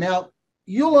phone. Now,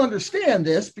 you'll understand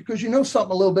this because you know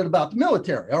something a little bit about the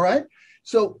military, all right?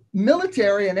 So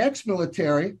military and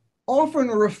ex-military often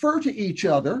refer to each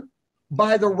other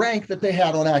by the rank that they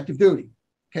had on active duty.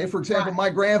 Okay, for example, my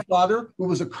grandfather, who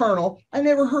was a colonel, I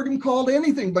never heard him called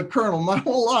anything but colonel my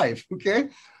whole life, okay?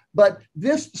 But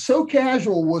this, so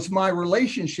casual was my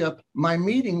relationship, my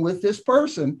meeting with this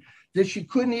person, that she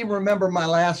couldn't even remember my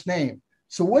last name.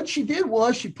 So what she did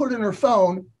was she put in her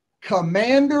phone,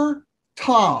 Commander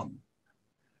Tom.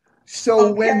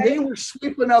 So when they were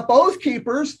sweeping up Oath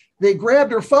Keepers, they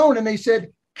grabbed her phone and they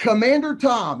said, Commander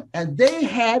Tom. And they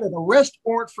had an arrest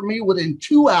warrant for me within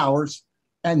 2 hours.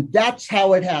 And that's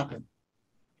how it happened.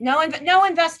 No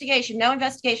investigation.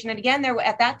 And again,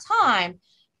 at that time,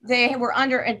 they were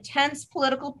under intense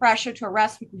political pressure to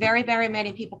arrest very, very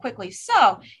many people quickly.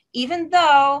 So even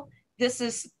though this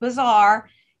is bizarre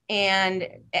and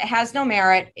it has no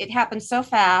merit, it happened so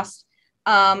fast.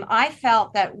 I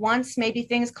felt that once maybe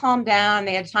things calmed down,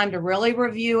 they had time to really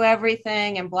review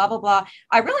everything and blah, blah, blah.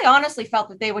 I really honestly felt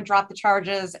that they would drop the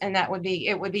charges and it would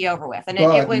be over with. And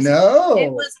it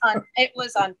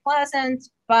was unpleasant,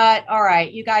 but all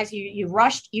right, you guys, you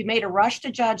made a rush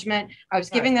to judgment. I was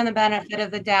giving them the benefit of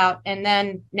the doubt. And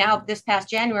then now this past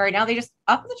January, now they just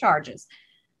up the charges.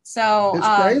 So it's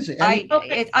crazy. I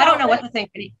don't know what to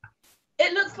think.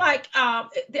 It looks like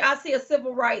I see a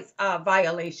civil rights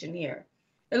violation here.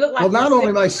 It looked like not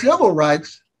only my civil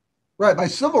rights,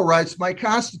 my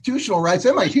constitutional rights,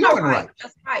 and my human rights.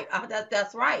 That's right.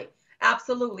 That's right.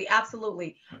 Absolutely.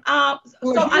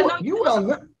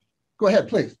 Go ahead,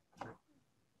 please.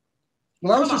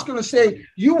 Well, I was just going to say,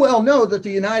 you well know that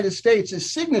the United States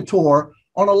is signatory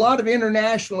on a lot of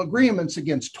international agreements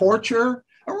against torture.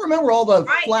 I remember all the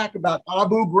flack about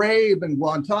Abu Ghraib and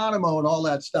Guantanamo and all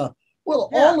that stuff. Well,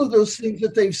 all of those things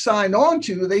that they've signed on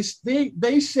to,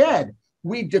 they said,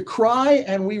 we decry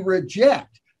and we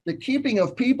reject the keeping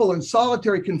of people in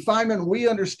solitary confinement. We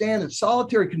understand that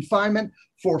solitary confinement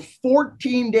for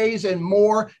 14 days and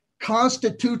more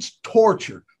constitutes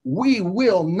torture. We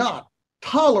will not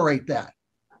tolerate that.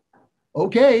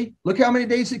 Okay, look how many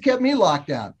days they kept me locked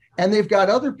down. And they've got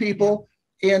other people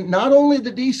in not only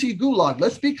the DC Gulag.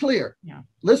 Let's be clear.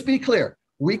 Let's be clear.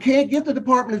 We can't get the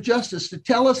Department of Justice to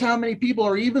tell us how many people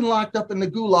are even locked up in the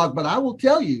Gulag, but I will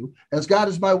tell you, as God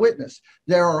is my witness,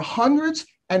 there are hundreds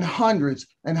and hundreds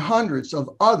and hundreds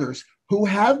of others who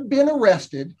have been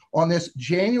arrested on this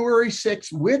January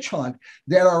 6th witch hunt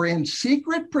that are in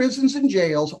secret prisons and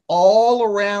jails all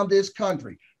around this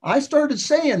country. I started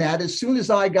saying that as soon as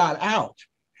I got out.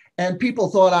 and people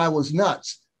thought I was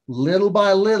nuts. Little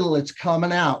by little, it's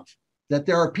coming out that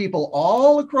there are people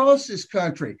all across this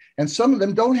country, and some of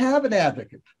them don't have an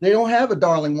advocate. They don't have a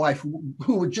darling wife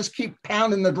who would just keep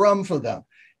pounding the drum for them.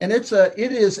 And it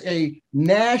is a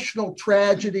national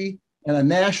tragedy and a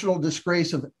national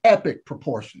disgrace of epic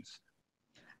proportions.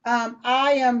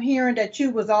 I am hearing that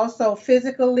you was also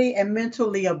physically and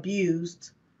mentally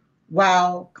abused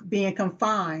while being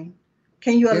confined.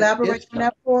 Can you elaborate on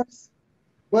that for us?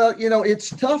 Well, it's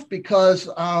tough because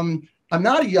I'm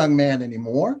not a young man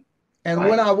anymore. And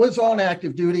when I was on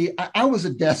active duty, I was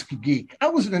a desk geek. I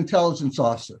was an intelligence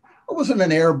officer. I wasn't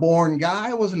an airborne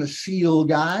guy. I wasn't a SEAL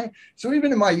guy. So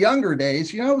even in my younger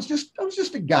days, I was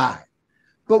just a guy.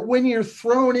 But when you're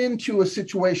thrown into a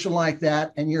situation like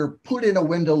that and you're put in a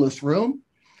windowless room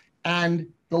and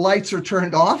the lights are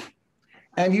turned off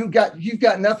and you've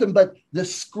got nothing but the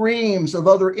screams of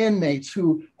other inmates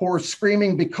who are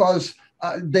screaming because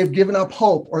they've given up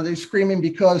hope, or they're screaming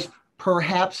because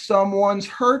perhaps someone's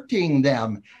hurting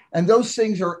them. And those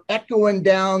things are echoing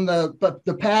down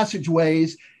the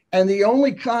passageways. And the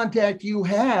only contact you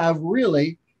have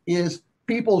really is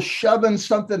people shoving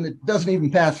something that doesn't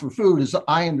even pass for food, as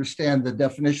I understand the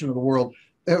definition of the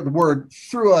word,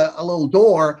 through a little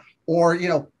door, or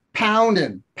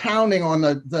pounding on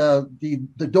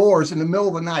the doors in the middle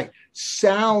of the night.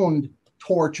 Sound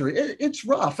torture. It's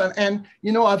rough, and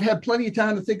I've had plenty of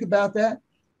time to think about that,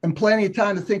 and plenty of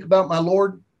time to think about my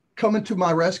Lord coming to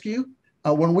my rescue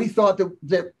when we thought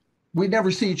that we'd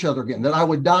never see each other again, that I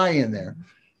would die in there.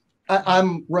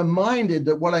 I'm reminded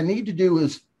that what I need to do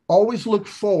is always look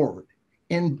forward.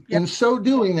 In so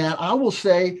doing that, I will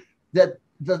say that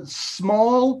the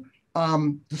small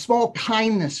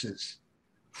kindnesses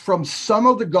from some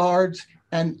of the guards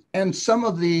and some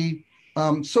of the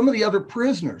other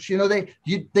prisoners,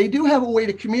 they do have a way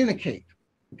to communicate,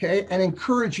 okay, and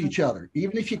encourage each other,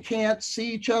 even if you can't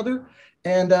see each other.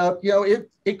 And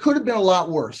it could have been a lot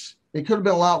worse. It could have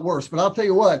been a lot worse. But I'll tell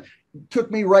you what, it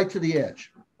took me right to the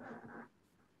edge.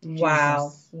 Wow.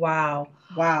 Jesus. Wow.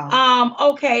 Wow.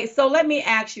 Okay, so let me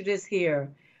ask you this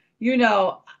here.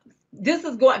 This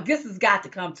has got to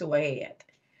come to a head.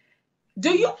 Do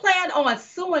you plan on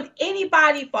suing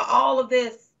anybody for all of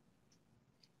this?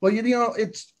 Well,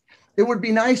 it would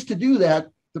be nice to do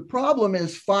that. The problem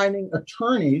is finding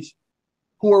attorneys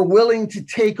who are willing to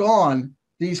take on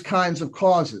these kinds of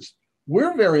causes.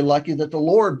 We're very lucky that the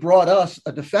Lord brought us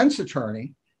a defense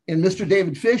attorney in Mr.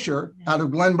 David Fisher out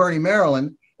of Glen Burnie,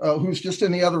 Maryland, who's just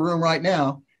in the other room right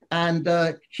now. And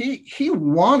he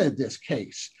wanted this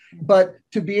case. But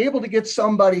to be able to get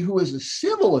somebody who is a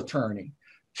civil attorney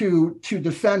to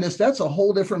defend us, that's a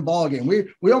whole different ballgame.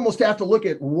 We almost have to look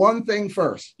at one thing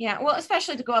first. Yeah, well,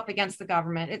 especially to go up against the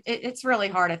government. It's really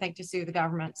hard, I think, to sue the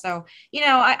government. So,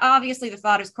 obviously the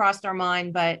thought has crossed our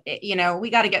mind, but, we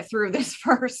got to get through this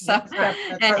first. So,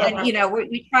 and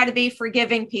we try to be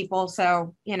forgiving people.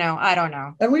 So, I don't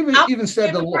know. And we've even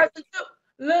said the Lord.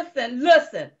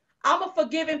 Listen, I'm a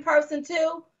forgiving person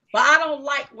too, but I don't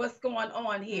like what's going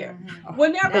on here.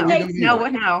 Whenever No,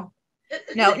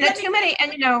 too many.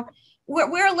 And,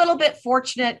 we're a little bit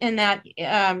fortunate in that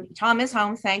Tom is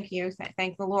home. Thank you.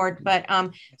 Thank the Lord. But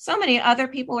so many other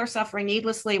people are suffering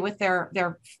needlessly with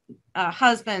their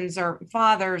husbands or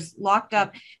fathers locked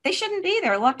up. They shouldn't be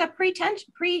there, locked up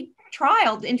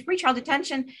pre-trial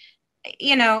detention.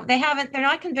 They're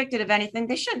not convicted of anything.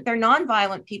 They shouldn't. They're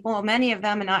nonviolent people, many of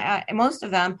them, and most of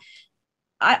them.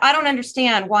 I don't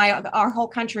understand why our whole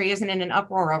country isn't in an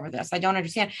uproar over this. I don't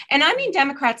understand. And I mean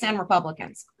Democrats and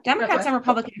Republicans.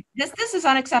 This is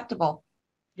unacceptable.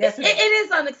 Yes, it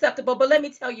is unacceptable. But let me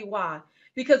tell you why.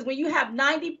 Because when you have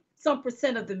 90%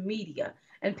 of the media,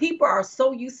 and people are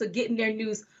so used to getting their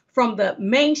news from the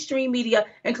mainstream media,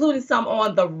 including some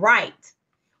on the right,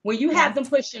 when you have them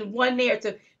pushing one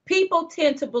narrative, people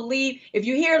tend to believe. If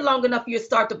you hear it long enough, you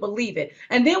start to believe it.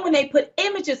 And then when they put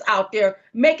images out there,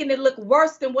 making it look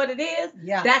worse than what it is,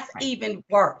 that's even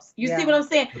worse. You see what I'm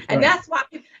saying? And that's why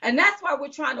we're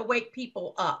trying to wake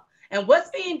people up. And what's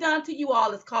being done to you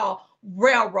all is called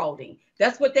railroading.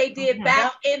 That's what they did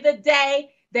back in the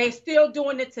day. They're still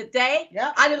doing it today.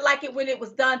 I didn't like it when it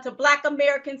was done to Black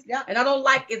Americans, and I don't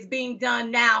like it's being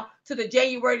done now to the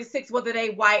January 6th, whether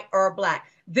they white or Black.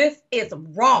 This is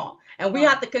wrong. And we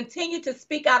have to continue to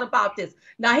speak out about this.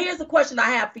 Now, here's a question I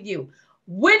have for you.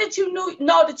 When did you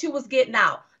know that you was getting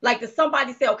out? Like, did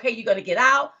somebody say, okay, you're going to get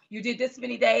out? You did this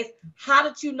many days. How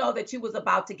did you know that you was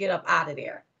about to get up out of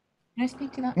there? Can I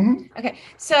speak to that? Okay.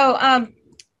 So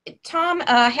Tom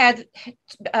had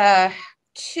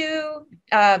two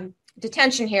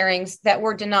detention hearings that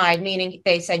were denied, meaning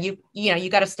they said, you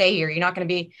got to stay here. You're not going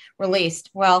to be released.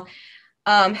 Well,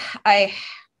 I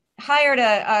hired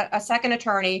a second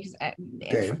attorney.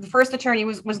 The first attorney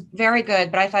was very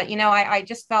good, but I thought, I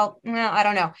just felt, well, I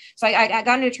don't know. So I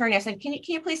got an attorney. I said, can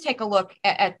you please take a look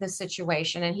at this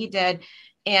situation? And he did.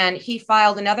 And he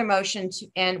filed another motion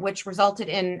which resulted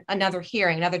in another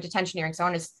hearing, another detention hearing. So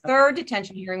on his third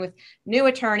detention hearing with new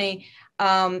attorney,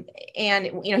 and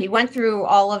he went through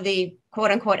all of the quote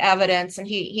unquote evidence, and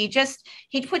he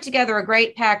put together a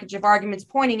great package of arguments,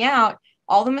 pointing out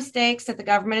all the mistakes that the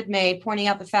government had made, pointing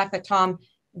out the fact that Tom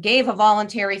gave a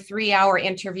voluntary 3-hour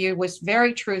interview, was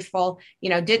very truthful,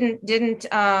 didn't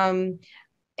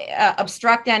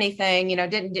obstruct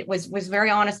anything, was very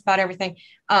honest about everything.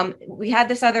 We had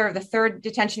the third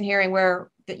detention hearing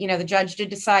where the judge did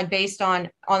decide based on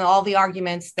all the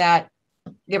arguments that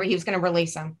he was going to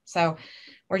release him. So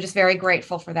we're just very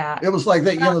grateful for that. It was like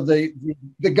that,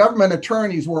 the government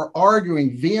attorneys were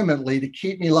arguing vehemently to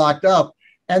keep me locked up.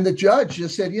 And the judge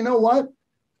just said, you know what?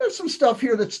 There's some stuff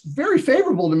here that's very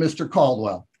favorable to Mr.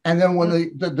 Caldwell. And then when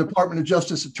the Department of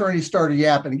Justice attorney started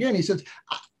yapping again, he says,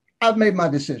 I've made my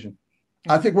decision.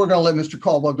 I think we're going to let Mr.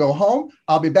 Caldwell go home.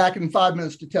 I'll be back in 5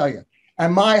 minutes to tell you.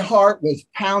 And my heart was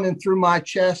pounding through my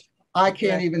chest. I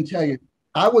can't even tell you.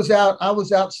 I was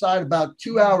outside about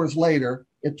 2 hours later.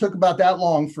 It took about that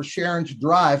long for Sharon to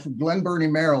drive from Glen Burnie,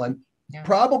 Maryland,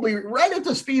 probably right at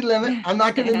the speed limit. I'm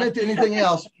not going to admit to anything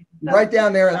else. Right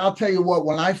down there. And I'll tell you what,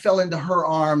 when I fell into her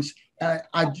arms, I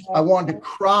wanted to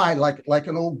cry like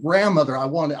an old grandmother. I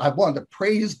wanted to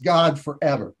praise God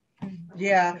forever.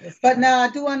 Yeah, but now I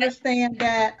do understand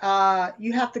that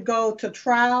you have to go to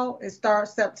trial. It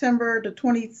starts September the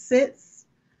 26th.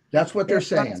 That's what they're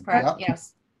saying. That's correct. Yep.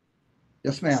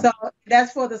 Yes, ma'am. So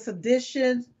that's for the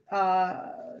sedition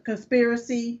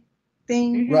conspiracy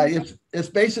thing. Right. It's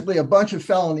basically a bunch of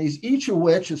felonies, each of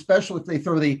which, especially if they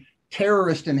throw the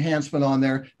terrorist enhancement on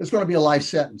there, it's going to be a life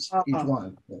sentence, each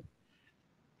one.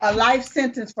 A life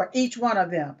sentence for each one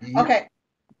of them. Yeah.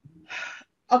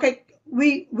 Okay.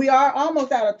 We are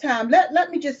almost out of time.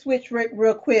 Let me just switch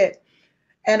real quick,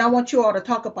 and I want you all to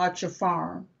talk about your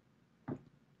farm.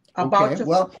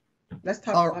 Let's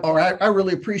talk about I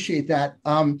really appreciate that.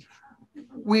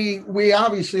 We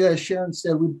obviously, as Sharon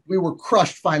said, we were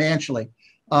crushed financially.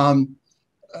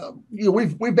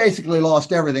 We basically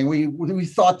lost everything. We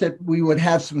thought that we would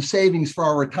have some savings for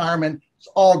our retirement. It's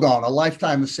all gone, a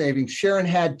lifetime of savings. Sharon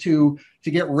had to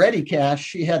get ready cash.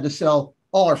 She had to sell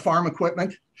all our farm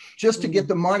equipment just to get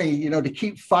the money, to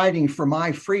keep fighting for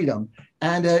my freedom.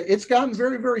 And it's gotten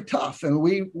very, very tough. And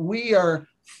we are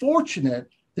fortunate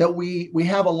that we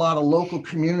have a lot of local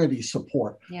community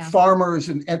support, farmers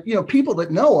and people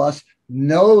that know us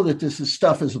know that this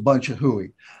stuff is a bunch of hooey.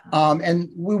 And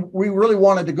we really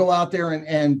wanted to go out there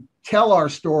and tell our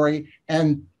story,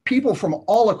 and people from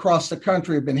all across the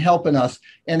country have been helping us.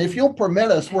 And if you'll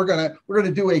permit us, we're gonna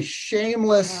do a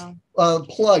shameless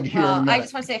plug here. I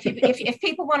just want to say, if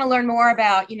people want to learn more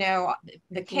about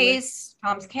the case,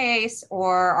 Tom's case,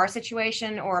 or our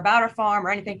situation, or about our farm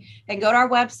or anything, they can go to our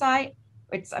website.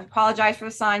 I apologize for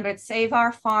the sign, but it's Save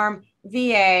Our Farm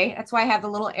VA. That's why I have the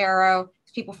little arrow.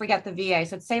 People forget the VA.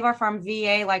 So it's Save Our Farm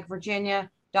VA, like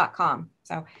Virginia.com.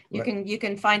 So you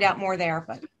can find out more there.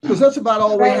 But because that's about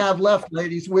all we have left,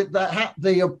 ladies. With that,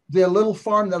 the little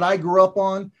farm that I grew up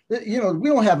on, we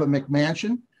don't have a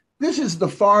McMansion. This is the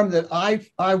farm that I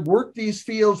worked these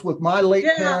fields with my late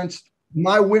parents,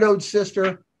 my widowed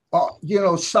sister,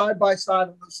 side by side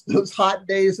on those hot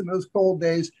days and those cold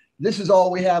days. This is all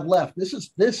we have left.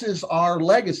 This is our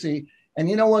legacy. And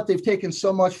you know what? They've taken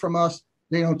so much from us.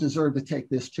 They don't deserve to take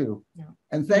this too. No.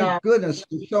 And thank goodness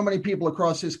there's so many people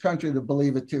across this country that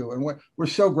believe it too. And we're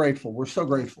so grateful. We're so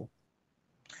grateful.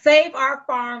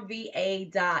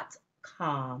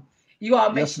 SaveOurFarmVA.com. You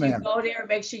all make sure you go there,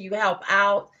 make sure you help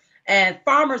out. And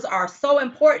farmers are so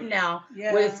important now,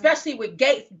 especially with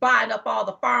Gates buying up all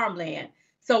the farmland.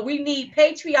 So we need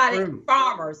patriotic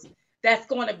farmers that's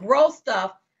going to grow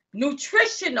stuff,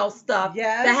 nutritional stuff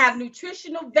that have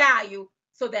nutritional value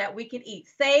so that we can eat.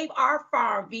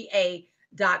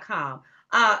 SaveOurFarmVA.com.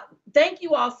 Thank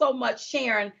you all so much,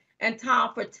 Sharon and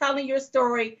Tom, for telling your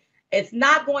story. It's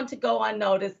not going to go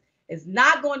unnoticed. It's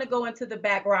not going to go into the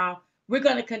background. We're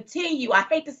going to continue. I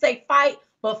hate to say fight,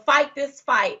 but fight this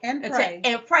fight and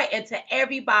pray. And to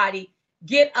everybody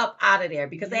get up out of there,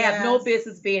 because they have no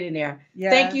business being in there.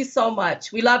 Thank you so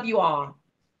much. We love you all.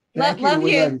 Love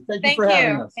you. Thank you for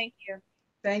having us. Thank you.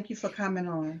 Thank you for coming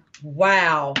on.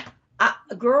 Wow.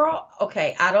 Girl,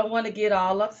 okay, I don't want to get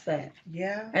all upset.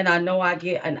 Yeah. And I know I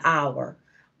get an hour,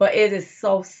 But it is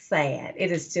so sad.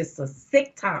 It is just a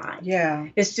sick time. Yeah.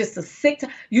 It's just a sick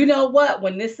time. You know what?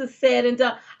 When this is said and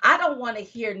done, I don't want to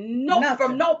hear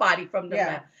from nobody from the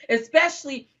mouth,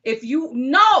 especially if you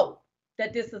know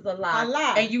that this is a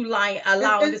lie. And you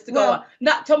allowing this to go on.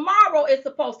 Now, tomorrow is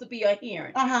supposed to be a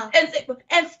hearing. And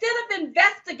instead of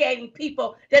investigating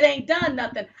people that ain't done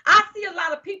nothing, I see a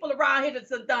lot of people around here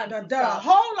that's done a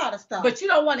whole lot of stuff. But you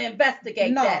don't want to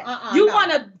investigate that. You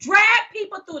want to drag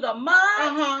people through the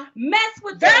mud, mess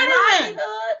with their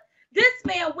livelihood. This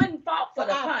man wouldn't fought for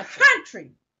the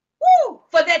country. Woo!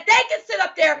 For that they can sit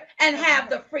up there and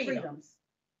have the freedoms.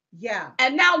 Yeah.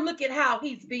 And now look at how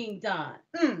he's being done.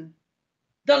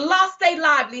 The lost their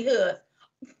livelihoods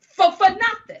for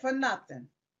nothing. For nothing.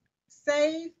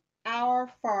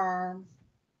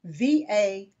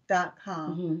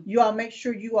 SaveOurFarmsVA.com. You all make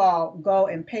sure you all go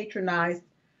and patronize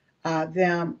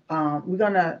them. We're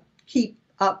gonna keep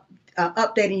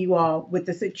updating you all with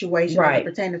the situation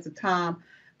pertaining to Tom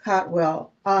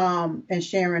Cotwell and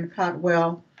Sharon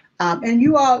Cotwell. And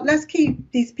you all, let's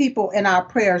keep these people in our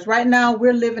prayers. Right now,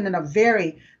 we're living in a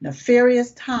very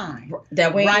nefarious time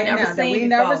that we ain't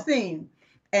never seen.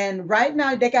 And right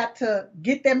now, they got to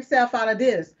get themselves out of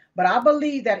this. But I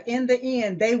believe that in the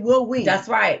end, they will win. That's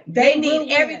right. They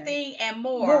need everything and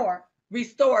more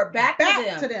restored back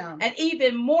to them. And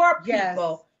even more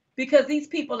people, because these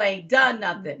people ain't done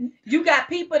nothing. You got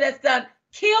people that's done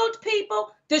killed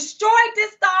people, destroyed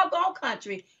this doggone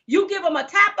country. You give them a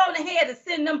tap on the head and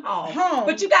send them home.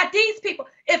 But you got these people.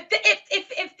 If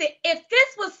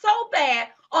this was so bad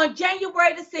on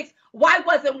January the 6th, why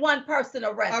wasn't one person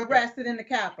arrested in the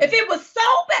Capitol? If it was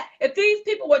so bad, if these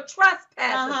people were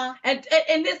trespassing and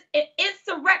this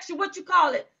insurrection, what you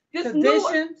call it? This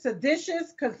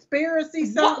seditious conspiracy.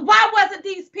 Why wasn't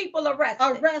these people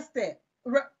arrested?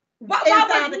 Why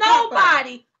was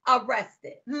nobody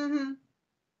arrested?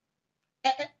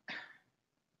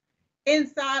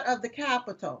 Inside of the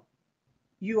Capitol,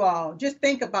 you all just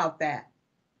think about that.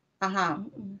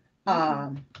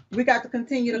 We got to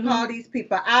continue to call these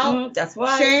people out. That's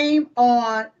right. Shame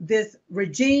on this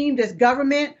regime, this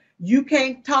government. You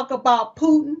can't talk about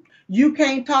Putin. You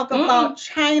can't talk about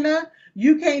China.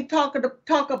 You can't talk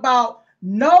about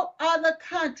no other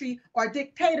country or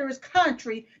dictator's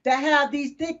country that have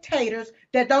these dictators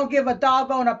that don't give a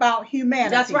doggone about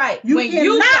humanity. That's right. You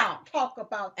cannot talk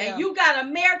about them. And you got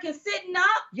Americans sitting up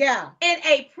in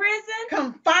a prison,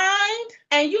 confined,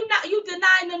 and you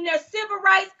denying them their civil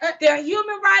rights, their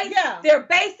human rights, their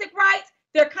basic rights,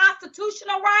 their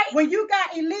constitutional rights. When you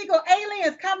got illegal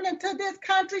aliens coming into this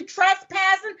country,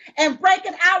 trespassing and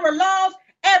breaking our laws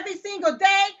every single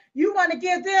day, you want to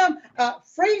give them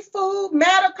free food,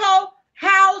 medical,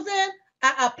 housing,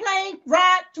 a plane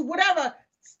ride to whatever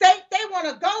state they want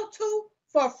to go to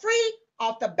for free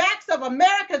off the backs of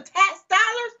American tax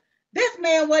dollars. This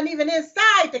man wasn't even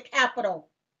inside the Capitol.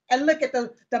 And look at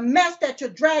the mess that you're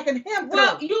dragging him through.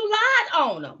 Well, you lied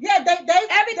on him. Yeah, they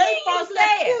falsely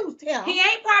accused him. He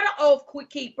ain't part of Oath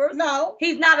Keepers. No.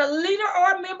 He's not a leader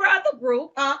or a member of the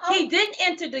group. He didn't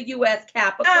enter the U.S.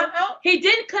 Capitol. He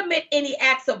didn't commit any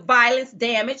acts of violence,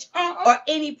 damage, or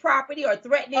any property or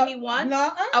threaten anyone.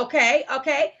 Okay. And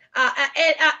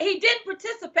he didn't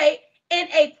participate in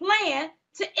a plan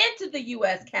to enter the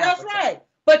U.S. Capitol. That's right.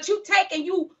 But you take and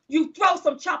you throw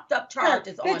some chopped up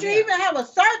charges on him. Did you even have a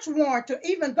search warrant to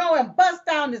even go and bust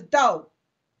down his door?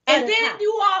 And then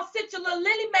you all sit your little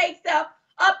lily maid self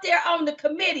up there on the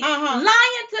committee,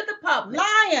 lying to the public.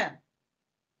 Lying.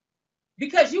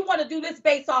 Because you want to do this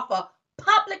based off of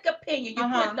public opinion. You're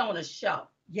putting on a show.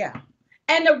 Yeah.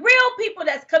 And the real people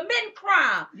that's committing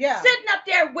crime, sitting up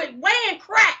there with weighing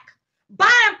crack,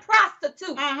 buying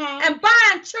prostitutes, and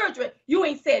buying children, you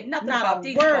ain't said nothing about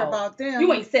these folks. About them.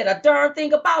 You ain't said a darn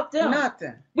thing about them.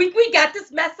 Nothing. We got this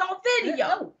mess on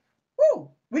video.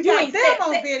 We got them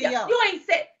on video. You ain't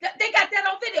said they got that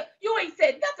on video. You ain't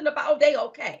said nothing about they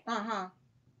okay.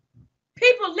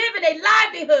 People living their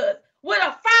livelihoods with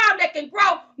a farm that can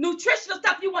grow nutritional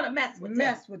stuff. You want to mess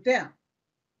with them.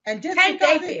 And just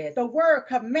because the word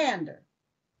commander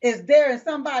is there in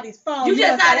somebody's phone, you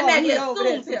just automatically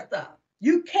assume some stuff.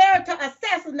 You care to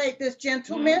assassinate this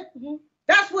gentleman.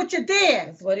 That's what you did.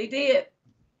 That's what he did.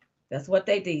 That's what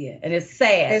they did. And it's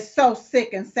sad. It's so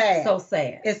sick and sad. So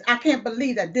sad. I can't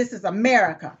believe that this is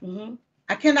America.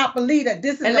 I cannot believe that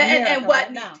this is America. And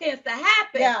what tends to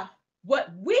happen, what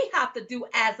we have to do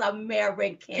as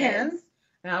Americans,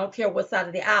 and I don't care what side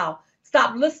of the aisle,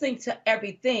 stop listening to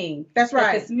everything. That's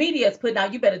right. That this media is putting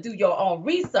out. You better do your own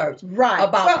research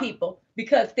about people,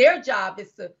 because their job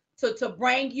is to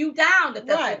bring you down if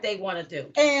that's what they want to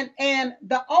do. And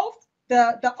the oath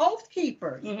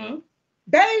keepers,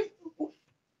 they,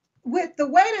 with the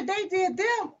way that they did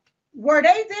them, were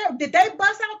they there? Did they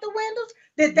bust out the windows?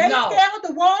 Did they scale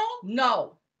the wall?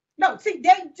 No. No, see,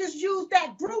 they just used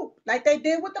that group like they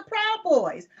did with the Proud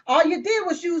Boys. All you did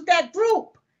was use that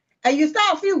group. And you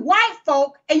saw a few white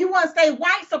folk, and you want to say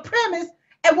white supremacists,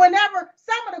 and whenever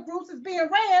some of the groups is being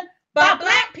ran by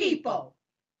black people.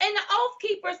 And the Oath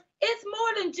Keepers, it's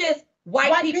more than just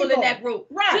white people in that group.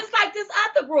 Right. Just like this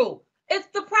other group. It's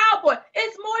the Proud Boys.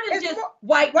 It's more than just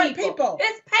white people.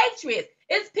 It's patriots.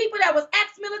 It's people that was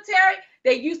ex-military.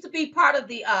 They used to be part of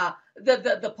the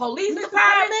police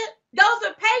department. Those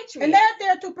are patriots. And they're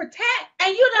there to protect.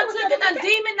 And you done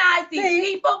demonize these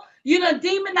people. You done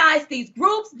demonize these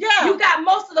groups. Yeah. You got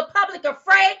most of the public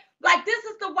afraid. Like, this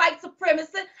is the white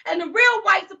supremacist. And the real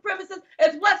white supremacist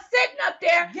is what's sitting up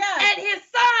there. Yeah. And his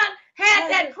son had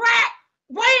that crack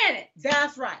weighing it.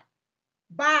 That's right.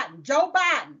 Biden, Joe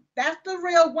Biden. That's the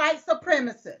real white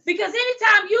supremacist. Because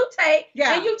anytime you take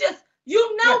and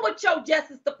you know what your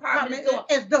Justice Department is doing.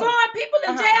 It's doing. Throwing people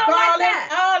in jail like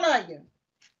that. All of you.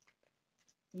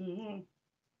 Mm-hmm.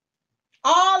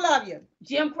 All of you.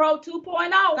 Jim Crow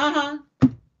 2.0.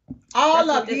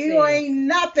 All of you ain't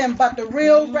nothing but the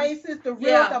real racists, the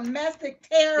real domestic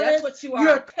terrorists. That's what you are.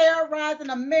 You're terrorizing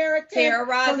Americans,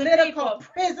 political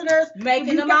prisoners,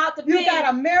 making them out to be. You got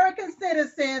American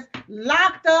citizens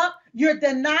locked up. You're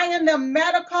denying them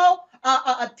medical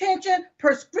attention,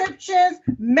 prescriptions,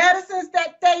 medicines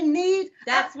that they need.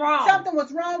 That's wrong. Something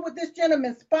was wrong with this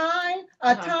gentleman's spine.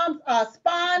 Tom's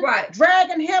spine,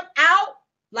 dragging him out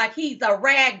like he's a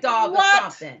rag dog or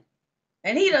something.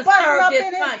 And he done served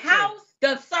this country.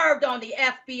 Done served on the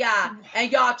FBI,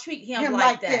 and y'all treat him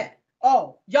like that.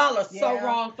 Oh, y'all are so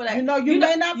wrong for that. You know, you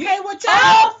may not pay what y'all.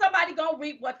 Oh, somebody gonna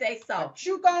reap what they sow. But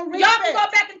you gonna reap. Y'all can go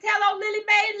back and tell old Lily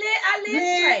Mae,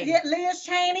 Liz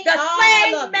Cheney, the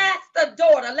slave master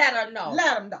daughter. Let her know.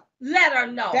 Let them know. Let her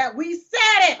know that we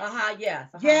said it. Yes.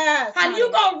 Yes. Honey,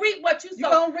 you gonna reap what you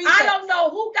sow. I don't know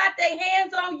who got their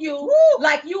hands on you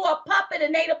like you a puppet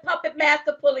and they the puppet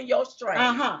master pulling your string.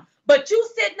 But you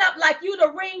sitting up like you the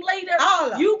ringleader,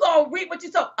 you gonna reap what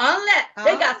you sow. Unless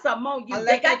they got something on you.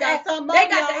 They got to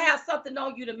have something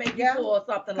on you to make you pull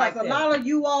something like that. Because a lot of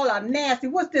you all are nasty.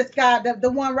 What's this guy,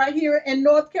 the one right here in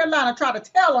North Carolina, try to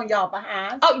tell on y'all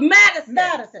behind? Oh, Madison.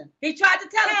 Madison. He tried to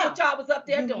tell us what y'all was up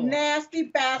there doing. Nasty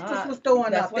bastards was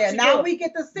doing up there. Now we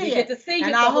get to see it. We get to see you.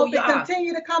 And I hope it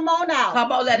continue to come on out.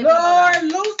 Come on, let it come on out.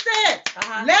 Lord, loose it.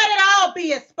 Let it all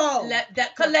be exposed. Let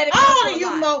it all of you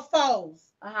mofos.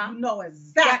 You know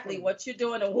exactly what you're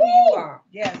doing and who you are.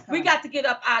 Yes. We got to get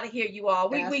up out of here, you all.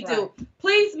 We do.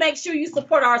 Please make sure you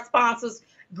support our sponsors,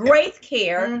 Grace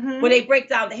Care, where they break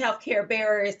down the healthcare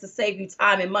barriers to save you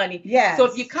time and money. Yes. So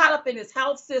if you're caught up in this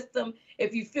health system,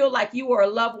 if you feel like you or a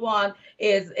loved one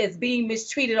is being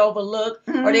mistreated, overlooked,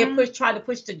 or they're trying to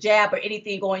push the jab or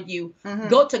anything on you,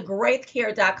 go to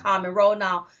gracecare.com, enroll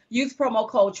now. Use promo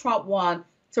code Trump1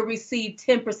 to receive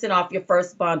 10% off your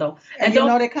first bundle. And you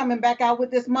know they're coming back out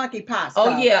with this monkeypox.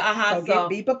 Oh, yeah. So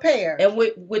be prepared. And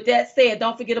with that said,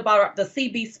 don't forget about the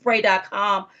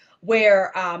cbspray.com,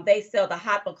 where they sell the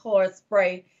hypochlorous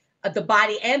spray, the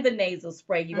body and the nasal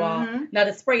spray, you all. Now,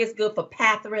 the spray is good for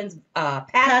pathogens,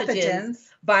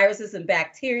 viruses, and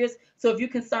bacteria. So if you're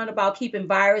concerned about keeping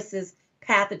viruses,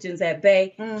 pathogens at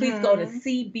bay, please go to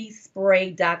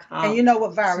cbspray.com. And you know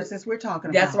what viruses we're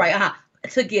talking about. That's right.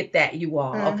 To get that, you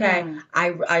all, okay?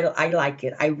 I like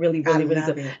it. I really do.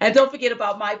 And don't forget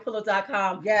about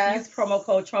mypillow.com. Yes. Use promo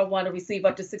code Trump1 to receive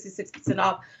up to 66%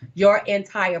 off your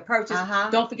entire purchase.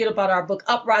 Don't forget about our book,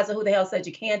 Uprising, Who the Hell Said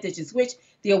You Can't? Did You Switch?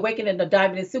 The Awakening of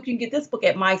Diamond and Silk. You can get this book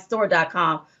at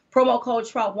mystore.com. Promo code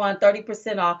Trump1,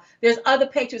 30% off. There's other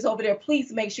patrons over there.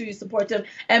 Please make sure you support them.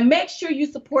 And make sure you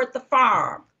support the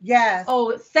farm. Yes.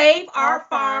 Oh,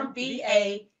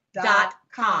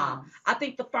 SaveOurFarmVA.com. I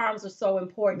think the farms are so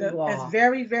important, you all. It's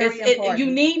very, very important. You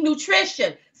need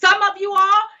nutrition. Some of you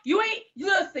all, you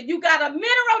got a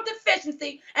mineral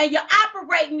deficiency and you're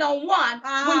operating on one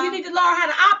when you need to learn how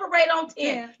to operate on 10.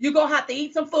 Yeah. You're going to have to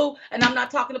eat some food, and I'm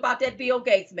not talking about that Bill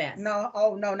Gates mess. No,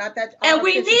 not that. And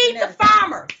we need the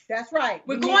farmers. That's right.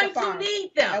 We're going to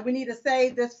need them. And we need to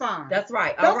save this farm. That's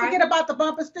right. Don't forget about the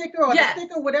bumper sticker or the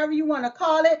sticker, whatever you want to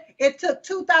call it. It took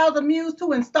 2,000 mules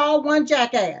to install one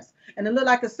jackass. And it look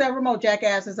like there's several more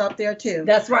jackasses up there too.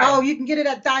 That's right. Oh, you can get it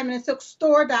at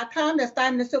diamondandsilkstore.com. That's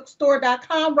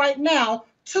diamondandsilkstore.com right now,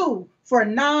 2 for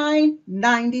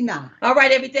 $9.99. All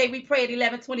right, every day we pray at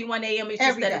 11:21 a.m.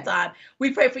 Eastern Standard Time.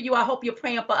 We pray for you. I hope you're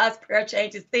praying for us. Prayer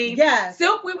changes things. Yes.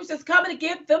 Silk, we was just coming to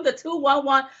give them the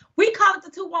 211. We call it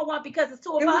the 211 because it's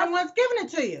two of us. We're the ones giving it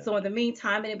to you. So in the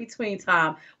meantime and in between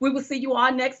time, we will see you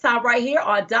all next time right here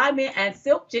on Diamond and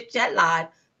Silk Chit Chat Live.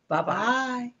 Bye-bye.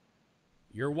 Bye.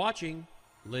 You're watching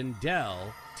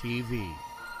Lindell TV.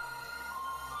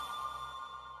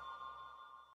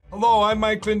 Hello, I'm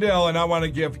Mike Lindell, and I want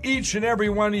to give each and every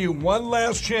one of you one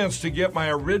last chance to get my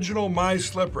original My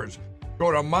Slippers. Go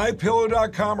to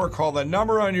MyPillow.com or call the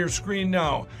number on your screen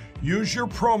now. Use your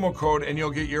promo code and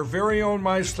you'll get your very own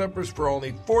My Slippers for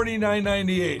only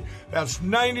 $49.98. That's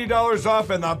 $90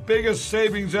 off and the biggest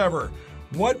savings ever.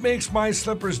 What makes My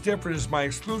Slippers different is my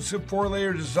exclusive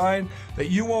 4-layer design that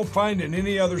you won't find in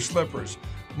any other slippers.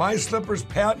 My Slippers'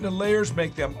 patented layers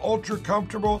make them ultra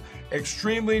comfortable,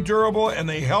 extremely durable, and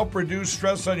they help reduce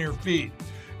stress on your feet.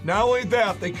 Not only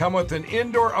that, they come with an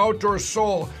indoor-outdoor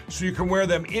sole so you can wear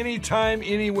them anytime,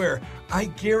 anywhere. I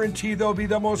guarantee they'll be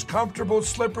the most comfortable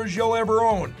slippers you'll ever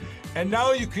own. And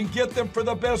now you can get them for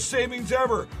the best savings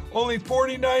ever, only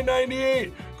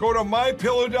 $49.98. Go to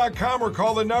MyPillow.com or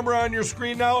call the number on your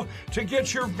screen now to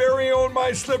get your very own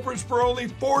My Slippers for only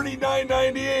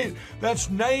 $49.98. That's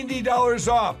 $90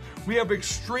 off. We have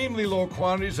extremely low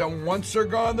quantities, and once they're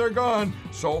gone.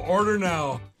 So order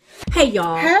now. Hey,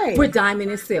 y'all. Hey. We're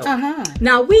Diamond and Silk.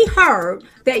 Now, we heard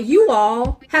that you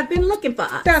all have been looking for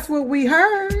us. That's what we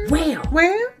heard. Well,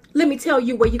 Where? let me tell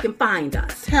you where you can find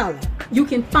us. Tell them. You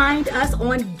can find us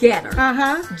on Getter.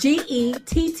 GETTR.com.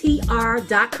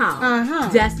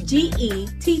 That's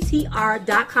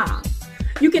GETTR.com.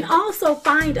 You can also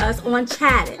find us on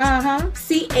Chattit.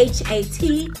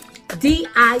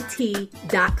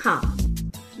 ChatDit.com.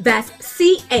 That's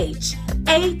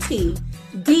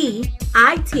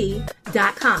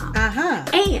ChatDit.com.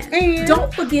 And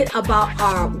don't forget about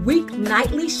our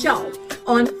weeknightly show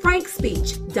on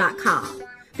FrankSpeech.com.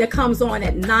 That comes on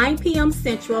at 9 p.m.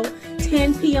 Central,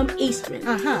 10 p.m. Eastern.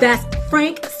 That's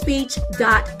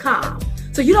FrankSpeech.com.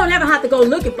 So you don't ever have to go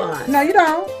looking for us. No, you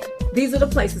don't. These are the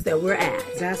places that we're at.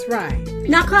 That's right.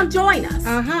 Now come join us.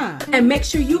 And make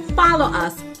sure you follow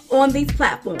us on these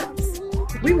platforms.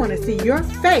 We want to see your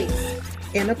face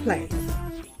in a place.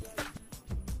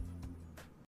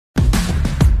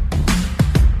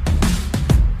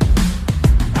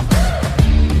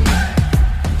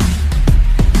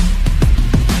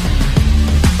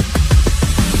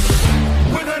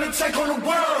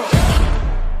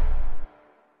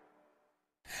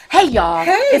 Hey, y'all.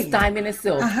 Hey. It's Diamond and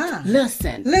Silk.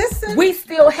 Listen. We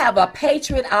still have a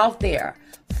patriot out there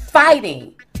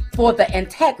fighting for the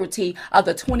integrity of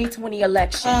the 2020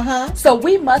 election. So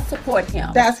we must support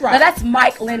him. That's right. Now, that's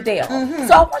Mike Lindell.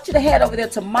 So I want you to head over there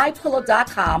to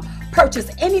MyPillow.com, purchase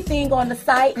anything on the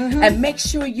site, and make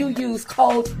sure you use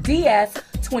code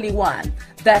DS21.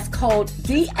 That's code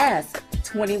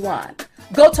DS21.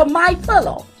 Go to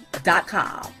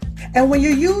MyPillow.com. And when you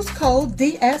use code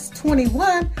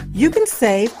DS21, you can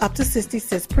save up to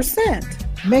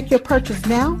 66%. Make your purchase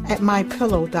now at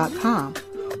MyPillow.com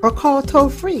or call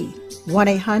toll-free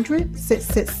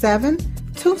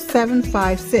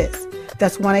 1-800-667-2756.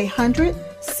 That's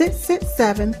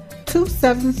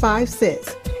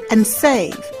 1-800-667-2756 and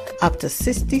save up to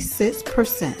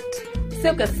 66%.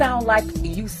 Silk sound like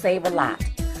you save a lot.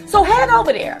 So head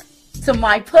over there to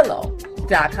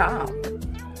MyPillow.com.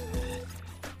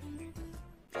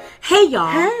 Hey, y'all.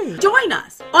 Hey. Join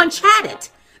us on Chattit.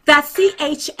 That's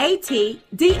ChatDit.com.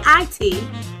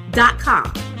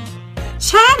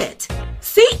 Chattit.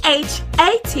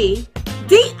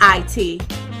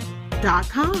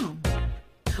 ChatDit.com.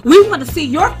 We want to see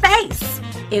your face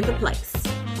in the place.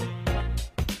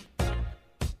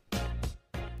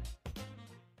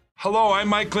 Hello, I'm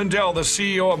Mike Lindell, the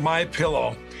CEO of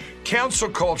MyPillow. Cancel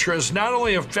culture has not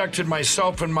only affected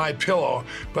myself and MyPillow,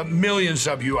 but millions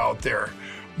of you out there.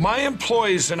 My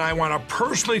employees and I want to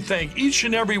personally thank each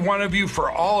and every one of you for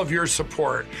all of your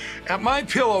support. At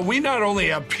MyPillow, we not only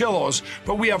have pillows,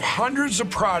 but we have hundreds of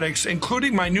products,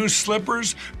 including my new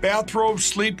slippers, bathrobes,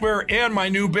 sleepwear, and my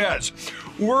new beds.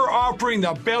 We're offering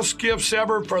the best gifts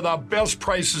ever for the best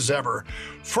prices ever.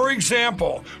 For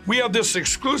example, we have this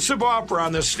exclusive offer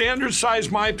on the standard size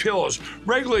MyPillows,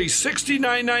 regularly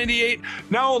 $69.98,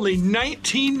 now only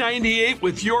 $19.98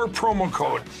 with your promo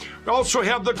code. We also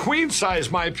have the queen size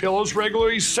MyPillows,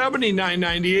 regularly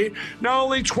 $79.98, now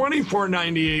only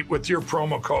 $24.98 with your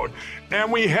promo code.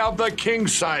 And we have the king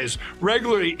size,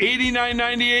 regularly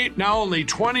 $89.98, now only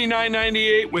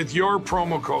 $29.98 with your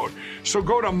promo code. So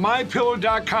go to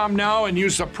MyPillow.com now and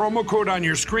use the promo code on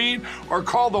your screen or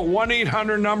call the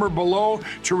 1-800 number below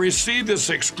to receive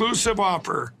this exclusive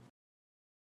offer.